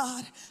ask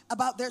God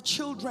about their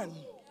children.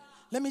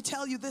 Let me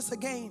tell you this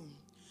again.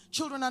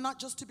 Children are not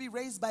just to be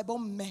raised by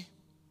bomme.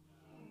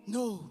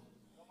 No.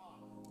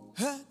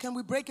 Huh? Can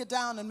we break it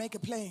down and make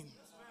it plain?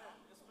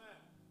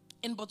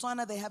 In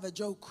Botswana, they have a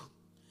joke.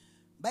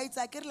 There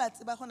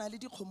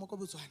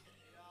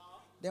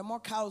are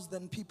more cows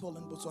than people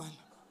in Botswana.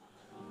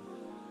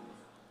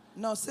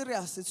 No,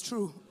 serious, it's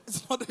true.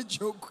 It's not a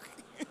joke.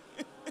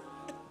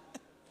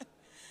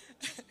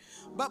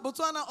 But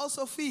Botswana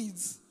also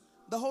feeds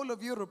the whole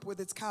of Europe with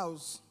its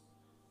cows.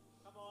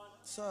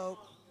 So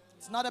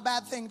it's not a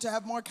bad thing to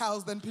have more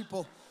cows than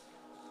people.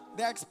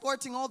 They're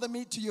exporting all the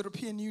meat to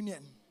European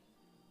Union.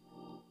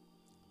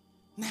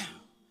 Now,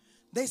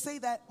 they say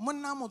that how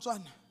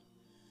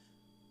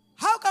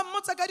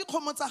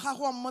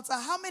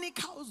many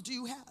cows do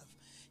you have?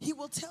 He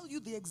will tell you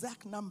the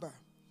exact number.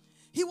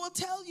 He will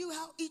tell you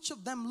how each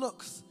of them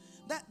looks.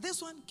 That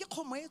this one,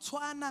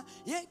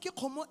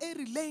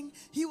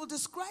 he will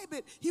describe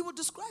it. He will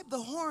describe the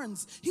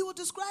horns. He will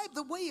describe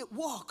the way it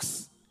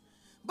walks.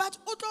 But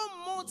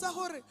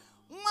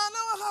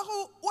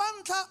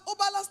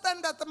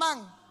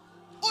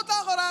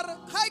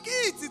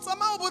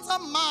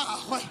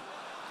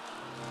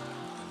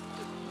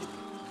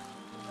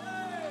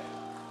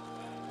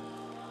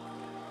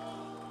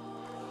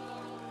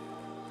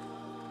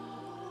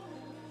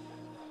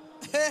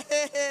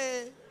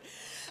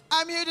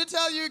I'm here to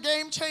tell you,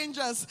 game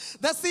changers,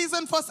 the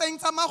season for saying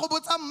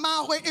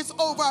Mahwe is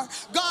over.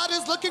 God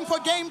is looking for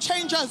game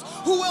changers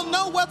who will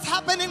know what's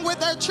happening with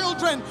their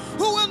children,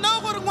 who will know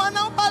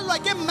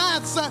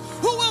maths,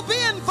 who will be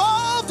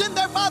involved in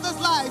their father's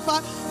life.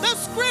 The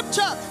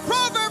scripture,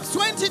 Proverbs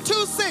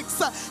 22:6,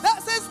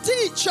 that says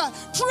teach,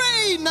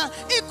 train,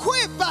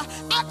 equip,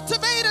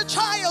 activate a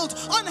child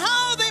on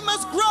how they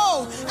must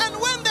grow. And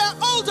when they're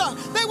older,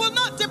 they will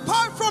not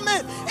depart from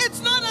it.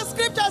 It's not a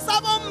scripture,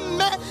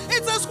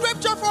 it's a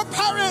scripture for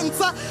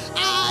parents.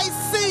 I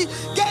see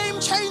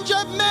game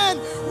changer men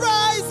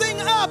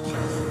rising up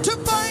to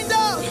find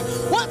out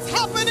what's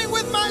happening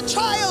with my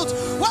child,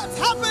 what's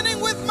happening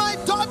with my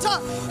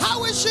daughter,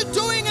 how is she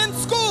doing in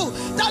school,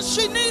 does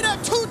she need a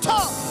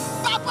tutor?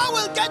 Papa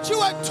will get you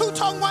a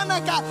tutor.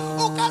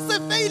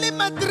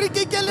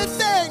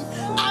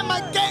 I'm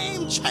a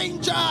game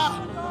changer.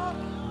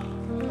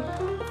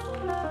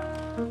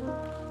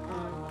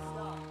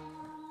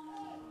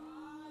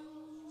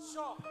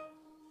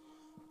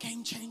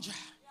 Game changer.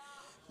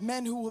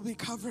 Men who will be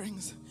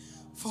coverings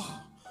for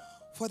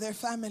their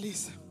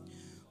families,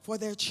 for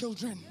their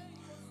children,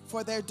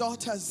 for their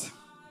daughters.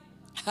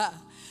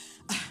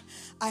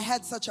 I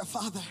had such a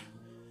father,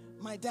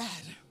 my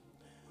dad.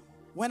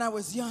 When I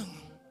was young,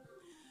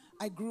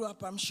 I grew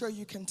up, I'm sure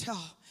you can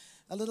tell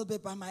a little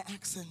bit by my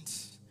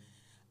accent.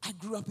 I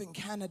grew up in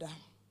Canada.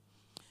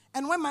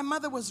 And when my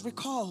mother was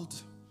recalled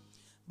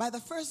by the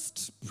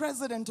first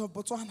president of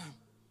Botswana,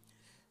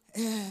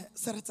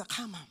 Seretse,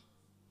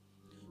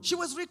 she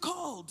was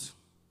recalled.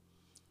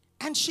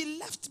 And she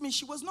left me.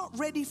 She was not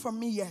ready for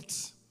me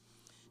yet.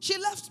 She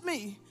left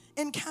me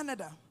in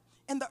Canada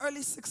in the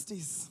early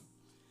 60s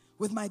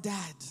with my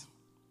dad.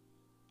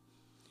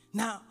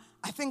 Now,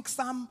 I think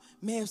some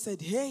may have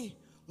said, hey,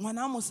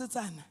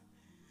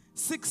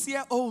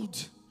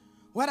 6-year-old,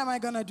 what am I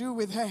going to do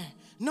with her?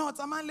 No,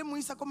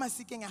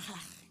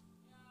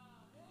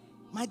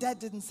 my dad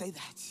didn't say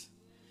that.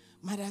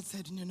 My dad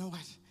said, you know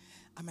what?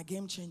 I'm a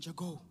game changer.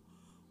 Go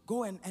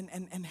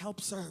and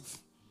help serve.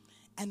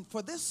 And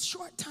for this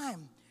short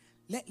time,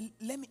 let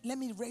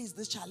me raise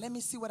this child. Let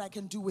me see what I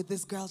can do with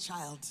this girl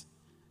child.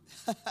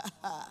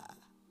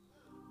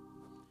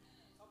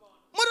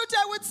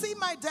 Murute would see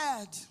my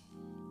dad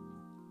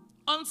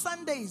on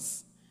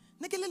Sundays.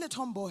 Nike little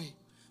tomboy.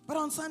 But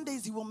on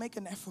Sundays, he will make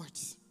an effort.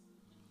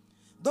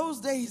 Those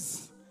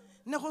days,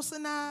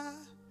 Negosena,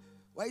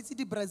 why is it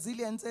the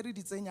Brazilian? The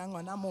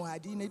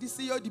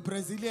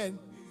Brazilian.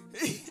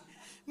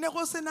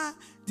 Negosena,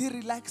 the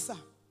relaxer.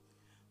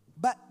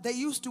 But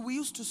we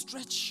used to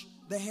stretch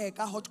the hair,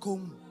 hot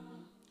comb.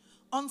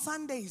 On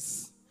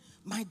Sundays,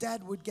 my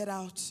dad would get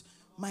out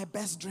my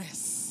best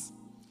dress.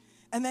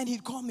 And then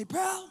he'd call me,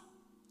 Pearl.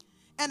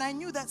 And I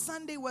knew that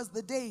Sunday was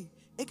the day.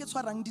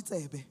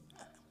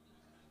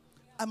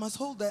 I must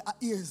hold the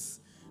ears.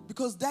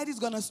 because daddy's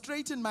going to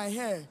straighten my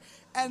hair.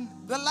 And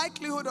the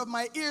likelihood of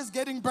my ears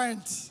getting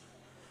burnt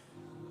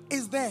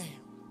is there.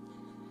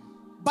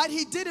 But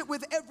he did it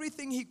with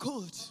everything he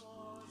could.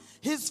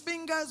 His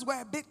fingers were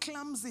a bit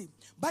clumsy,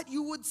 but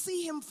you would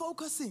see him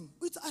focusing.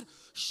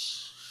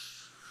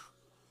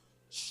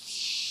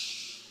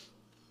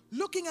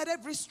 Looking at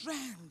every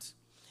strand.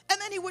 And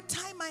then he would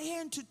tie my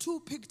hair into 2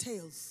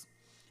 pigtails.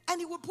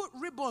 And he would put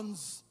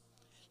ribbons.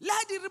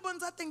 Lady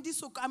ribbons, I think this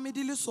so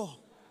so.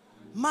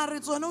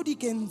 Maritzono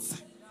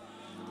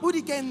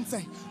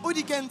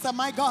Udikense,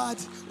 my God.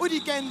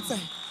 Udikense.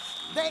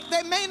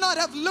 They may not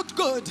have looked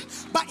good,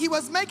 but he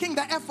was making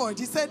the effort.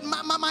 He said,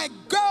 my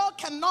girl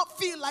cannot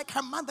feel like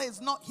her mother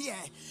is not here.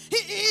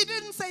 He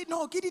didn't say,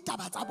 no, kidi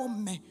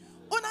tabatabome.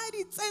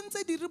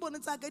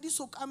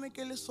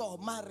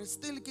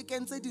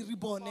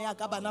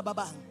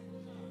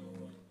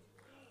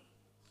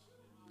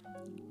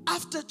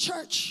 After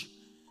church,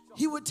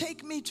 he would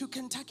take me to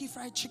Kentucky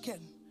Fried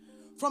Chicken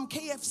from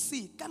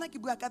KFC,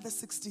 Kanakibuaka the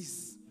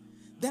 60s.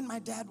 Then my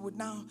dad would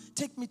now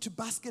take me to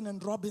Baskin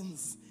and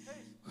Robbins.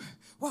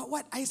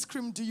 What ice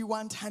cream do you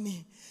want,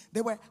 honey?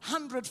 There were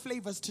 100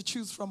 flavors to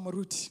choose from,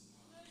 Moruti.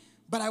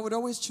 But I would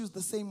always choose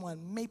the same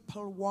one,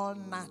 maple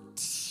walnut.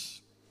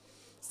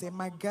 Say,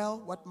 my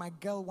girl, what my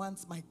girl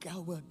wants, my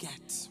girl will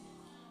get.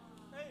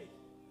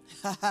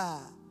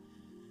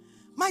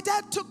 My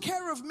dad took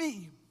care of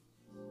me.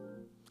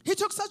 He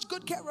took such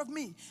good care of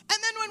me. And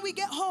then when we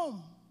get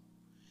home,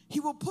 he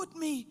bought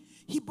me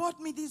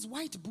these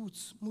white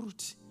boots,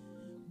 Muruti.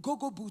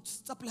 Go-go boots,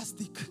 it's a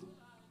plastic.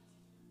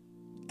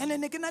 And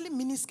then again,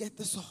 miniskirt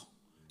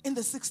in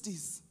the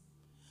 60s.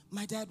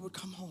 My dad would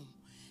come home.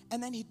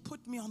 And then he'd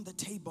put me on the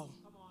table.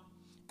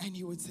 And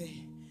he would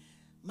say,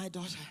 my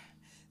daughter,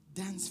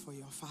 dance for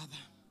your father.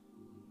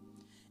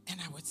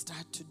 And I would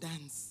start to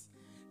dance.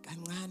 A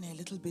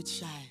little bit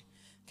shy.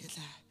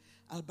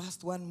 I'll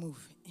bust one move.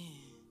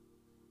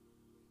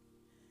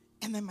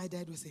 And then my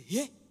dad would say,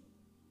 yeah,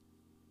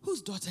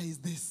 whose daughter is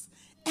this?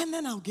 And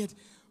then I'll get,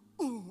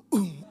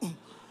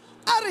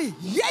 Ari,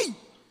 yay!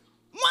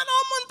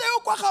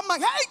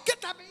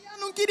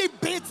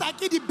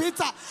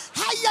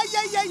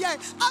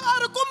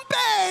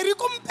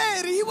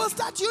 He will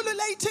start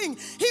ululating.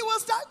 He will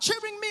start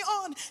cheering me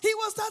on. He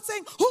will start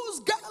saying, whose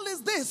girl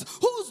is this?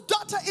 Whose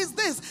daughter is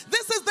this?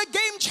 This is the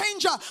game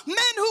changer.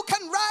 Men who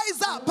can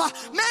rise up.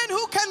 Men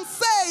who can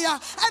say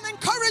and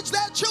encourage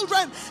their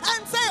children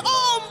and say,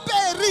 oh,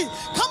 Mperi,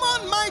 come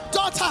on, my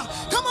daughter.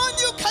 Come on,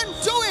 you can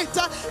do it.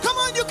 Come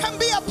on, you can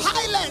be a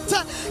pilot.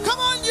 Come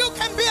on, you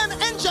can be an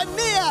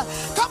engineer.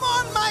 Come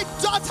on, my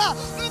daughter,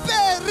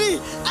 Mperi.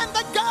 And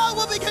the girl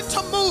will begin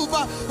to move.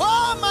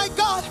 Oh, my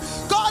God.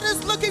 God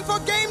is looking for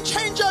game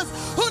changers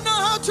who know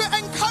how to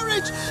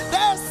encourage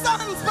their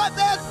sons, but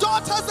their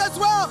daughters as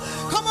well.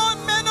 Come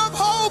on, men of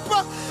hope.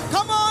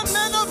 Come on,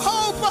 men of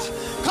hope.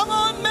 Come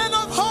on, men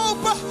of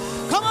hope.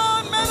 Come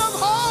on, men of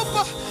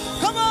hope.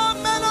 Come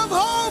on, men of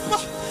hope.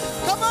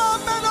 Come on,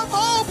 men of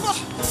hope.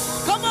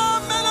 Come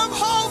on, men of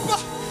hope.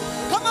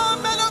 Come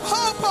on, men of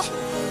hope.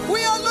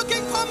 We are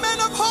looking for men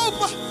of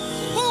hope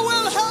who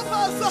will help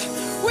us.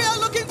 We are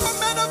looking for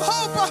men of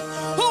hope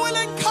who will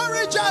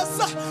encourage us.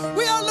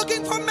 We are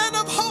looking for men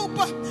of hope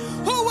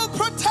who will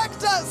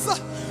protect us,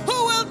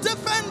 who will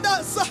defend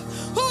us,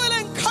 who will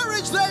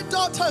encourage their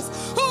daughters,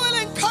 who will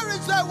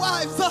encourage their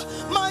wives.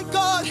 My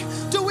God,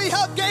 do we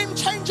have game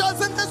changers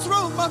in this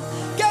room?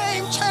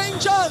 Game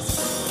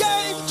changers,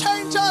 game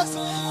changers,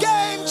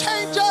 game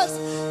changers,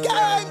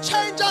 game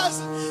changers,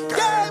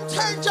 game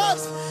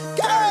changers,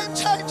 game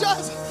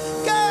changers,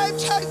 game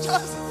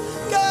changers,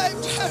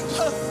 game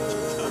changers.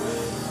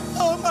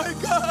 Oh my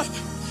God,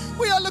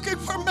 we are looking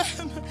for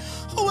men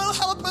who will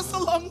help us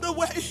along the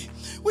way.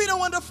 We don't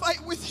want to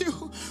fight with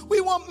you.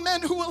 We want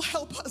men who will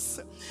help us.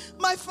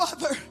 My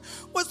father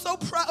was so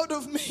proud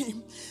of me.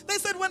 They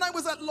said when I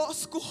was at law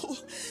school,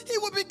 he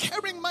would be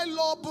carrying my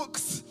law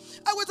books.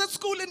 I was at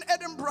school in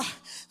Edinburgh.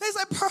 They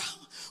said, Pearl,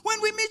 when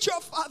we meet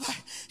your father,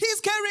 he's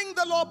carrying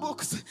the law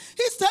books.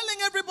 He's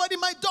telling everybody,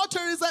 my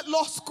daughter is at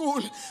law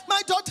school.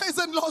 My daughter is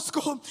in law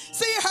school.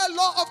 See her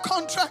law of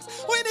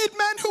contracts. We need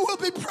men who will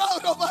be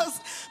proud of us.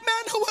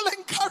 Men who will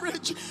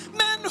encourage.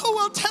 Men who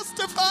will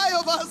testify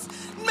of us.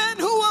 Men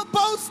who will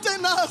boast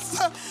in us.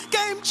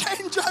 Game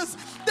changers.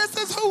 This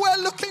is who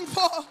we're looking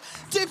for.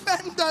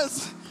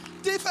 Defenders.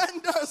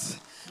 Defenders.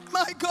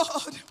 My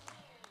God.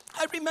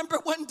 I remember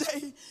one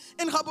day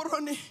in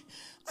Gaborone,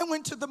 I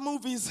went to the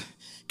movies,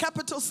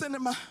 Capitol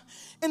Cinema,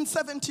 in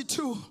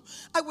 72.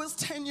 I was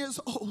 10 years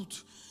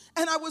old.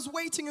 And I was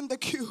waiting in the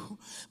queue.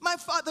 My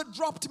father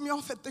dropped me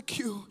off at the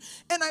queue.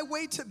 And I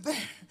waited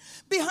there.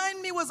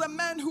 Behind me was a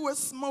man who was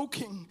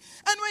smoking.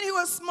 And when he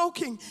was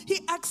smoking, he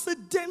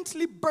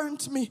accidentally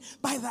burnt me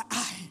by the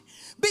eye.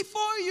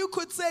 Before you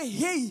could say,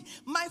 hey,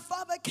 my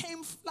father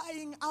came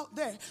flying out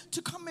there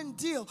to come and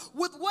deal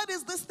with what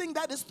is this thing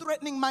that is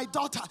threatening my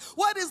daughter?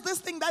 What is this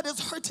thing that is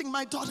hurting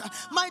my daughter?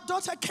 My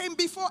daughter came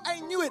before I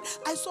knew it.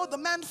 I saw the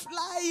man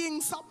flying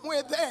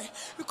somewhere there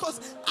because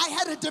I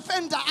had a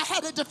defender.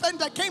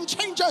 Game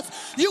changers.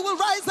 You will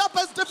rise up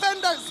as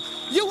defenders.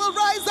 You will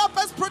rise up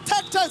as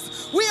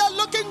protectors. We are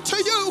looking to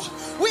you.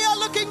 We are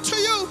looking to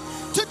you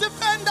to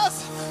defend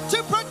us,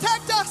 to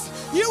protect us.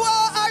 You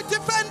are our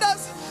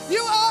defenders.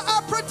 You are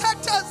our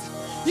protectors.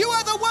 You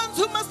are the ones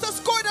who must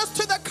escort us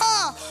to the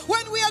car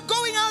when we are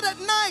going out at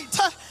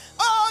night.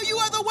 Oh, you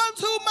are the ones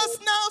who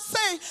must now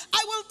say,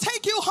 I will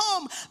take you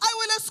home. I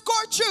will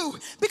escort you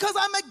because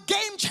I'm a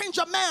game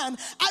changer man.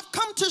 I've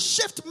come to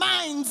shift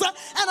minds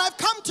and I've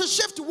come to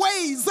shift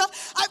ways.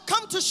 I've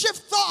come to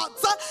shift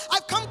thoughts.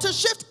 I've come to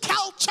shift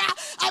culture.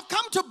 I've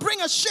come to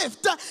bring a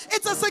shift.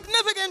 It's a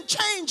significant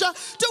change.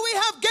 Do we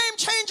have game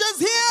changers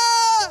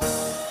here?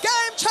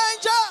 Game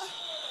changer.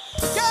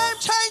 Game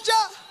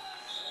changer.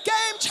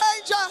 Game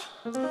changer.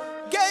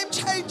 Game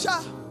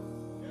changer.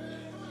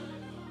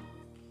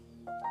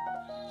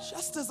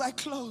 Just as I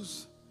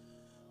close,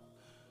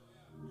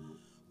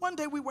 one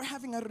day we were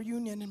having a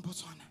reunion in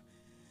Botswana.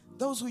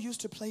 Those who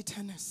used to play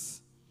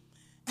tennis.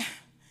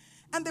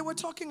 And they were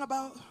talking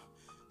about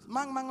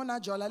mang na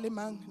jola le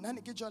mang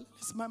nani ke jola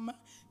le mama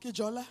ke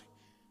jola.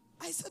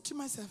 I said to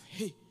myself,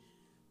 hey,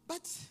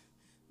 but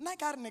na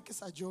ka re ne ke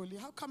sa joli,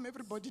 how come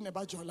everybody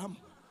never jola?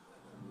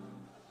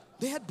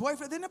 They had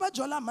boyfriends, they never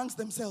jola amongst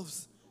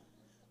themselves.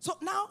 So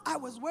now I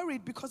was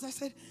worried because I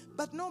said,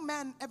 but no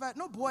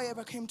boy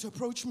ever came to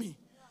approach me.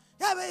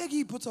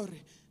 What's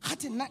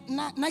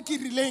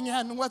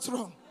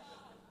wrong?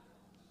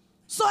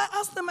 So I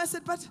asked them, I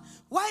said, but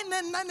why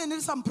none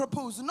need some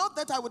propose? Not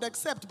that I would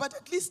accept, but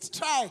at least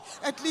try.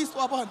 At least,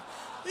 Wabon.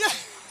 Yeah.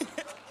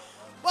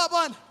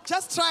 Wabon,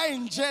 just try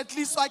and at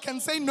least so I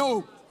can say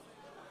no.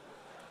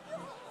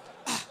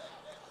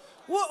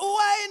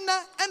 Why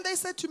not? And they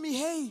said to me,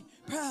 hey,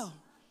 Pearl,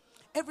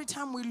 every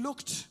time we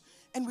looked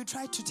and we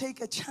tried to take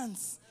a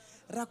chance,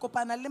 my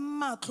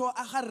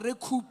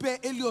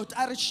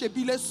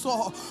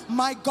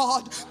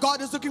God,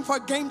 God is looking for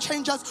game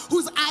changers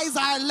whose eyes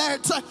are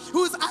alert,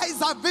 whose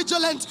eyes are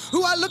vigilant,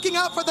 who are looking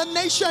out for the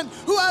nation,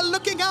 who are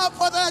looking out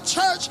for their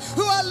church,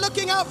 who are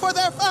looking out for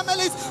their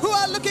families, who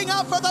are looking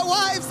out for the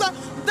wives.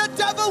 The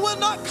devil will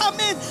not come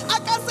in.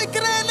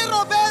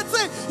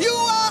 You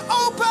are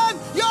open.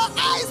 Your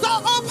eyes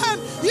are open.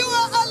 You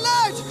are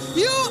alert.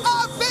 You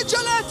are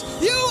vigilant.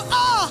 You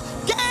are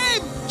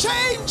game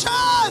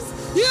changers.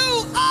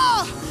 You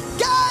are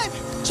game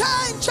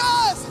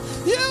changers.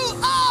 You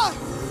are.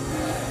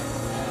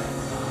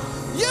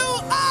 You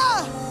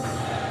are.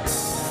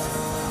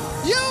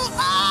 You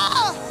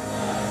are.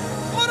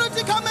 Why don't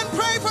you come and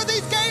pray for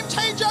these game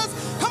changers?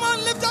 Come on,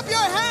 lift up your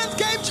hands,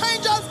 game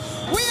changers.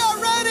 We are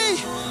ready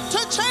to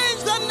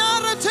change the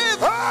narrative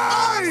of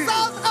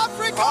South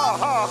Africa.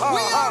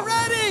 We are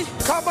ready.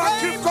 Come on,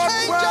 give God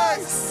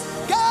praise.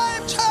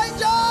 Game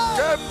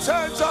changers. Game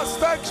changers,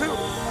 thank you.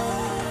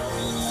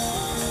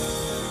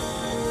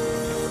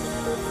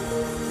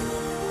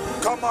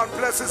 Come on,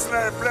 bless his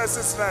name, bless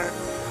his name.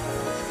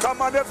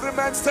 Come on, every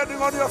man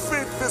standing on your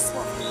feet this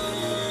morning.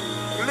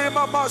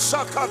 Lima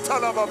mashaka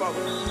talababa.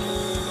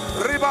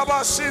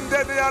 Ribaba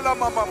shindeli ala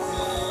mama.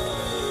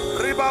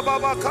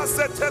 Ribaba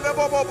kasetele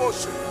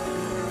boboboshi.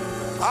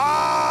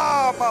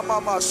 Ah, mama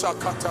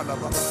mashaka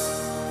talababa.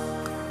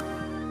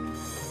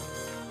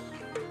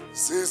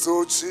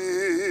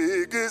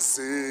 Sizochigi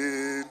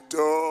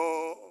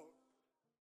sinto.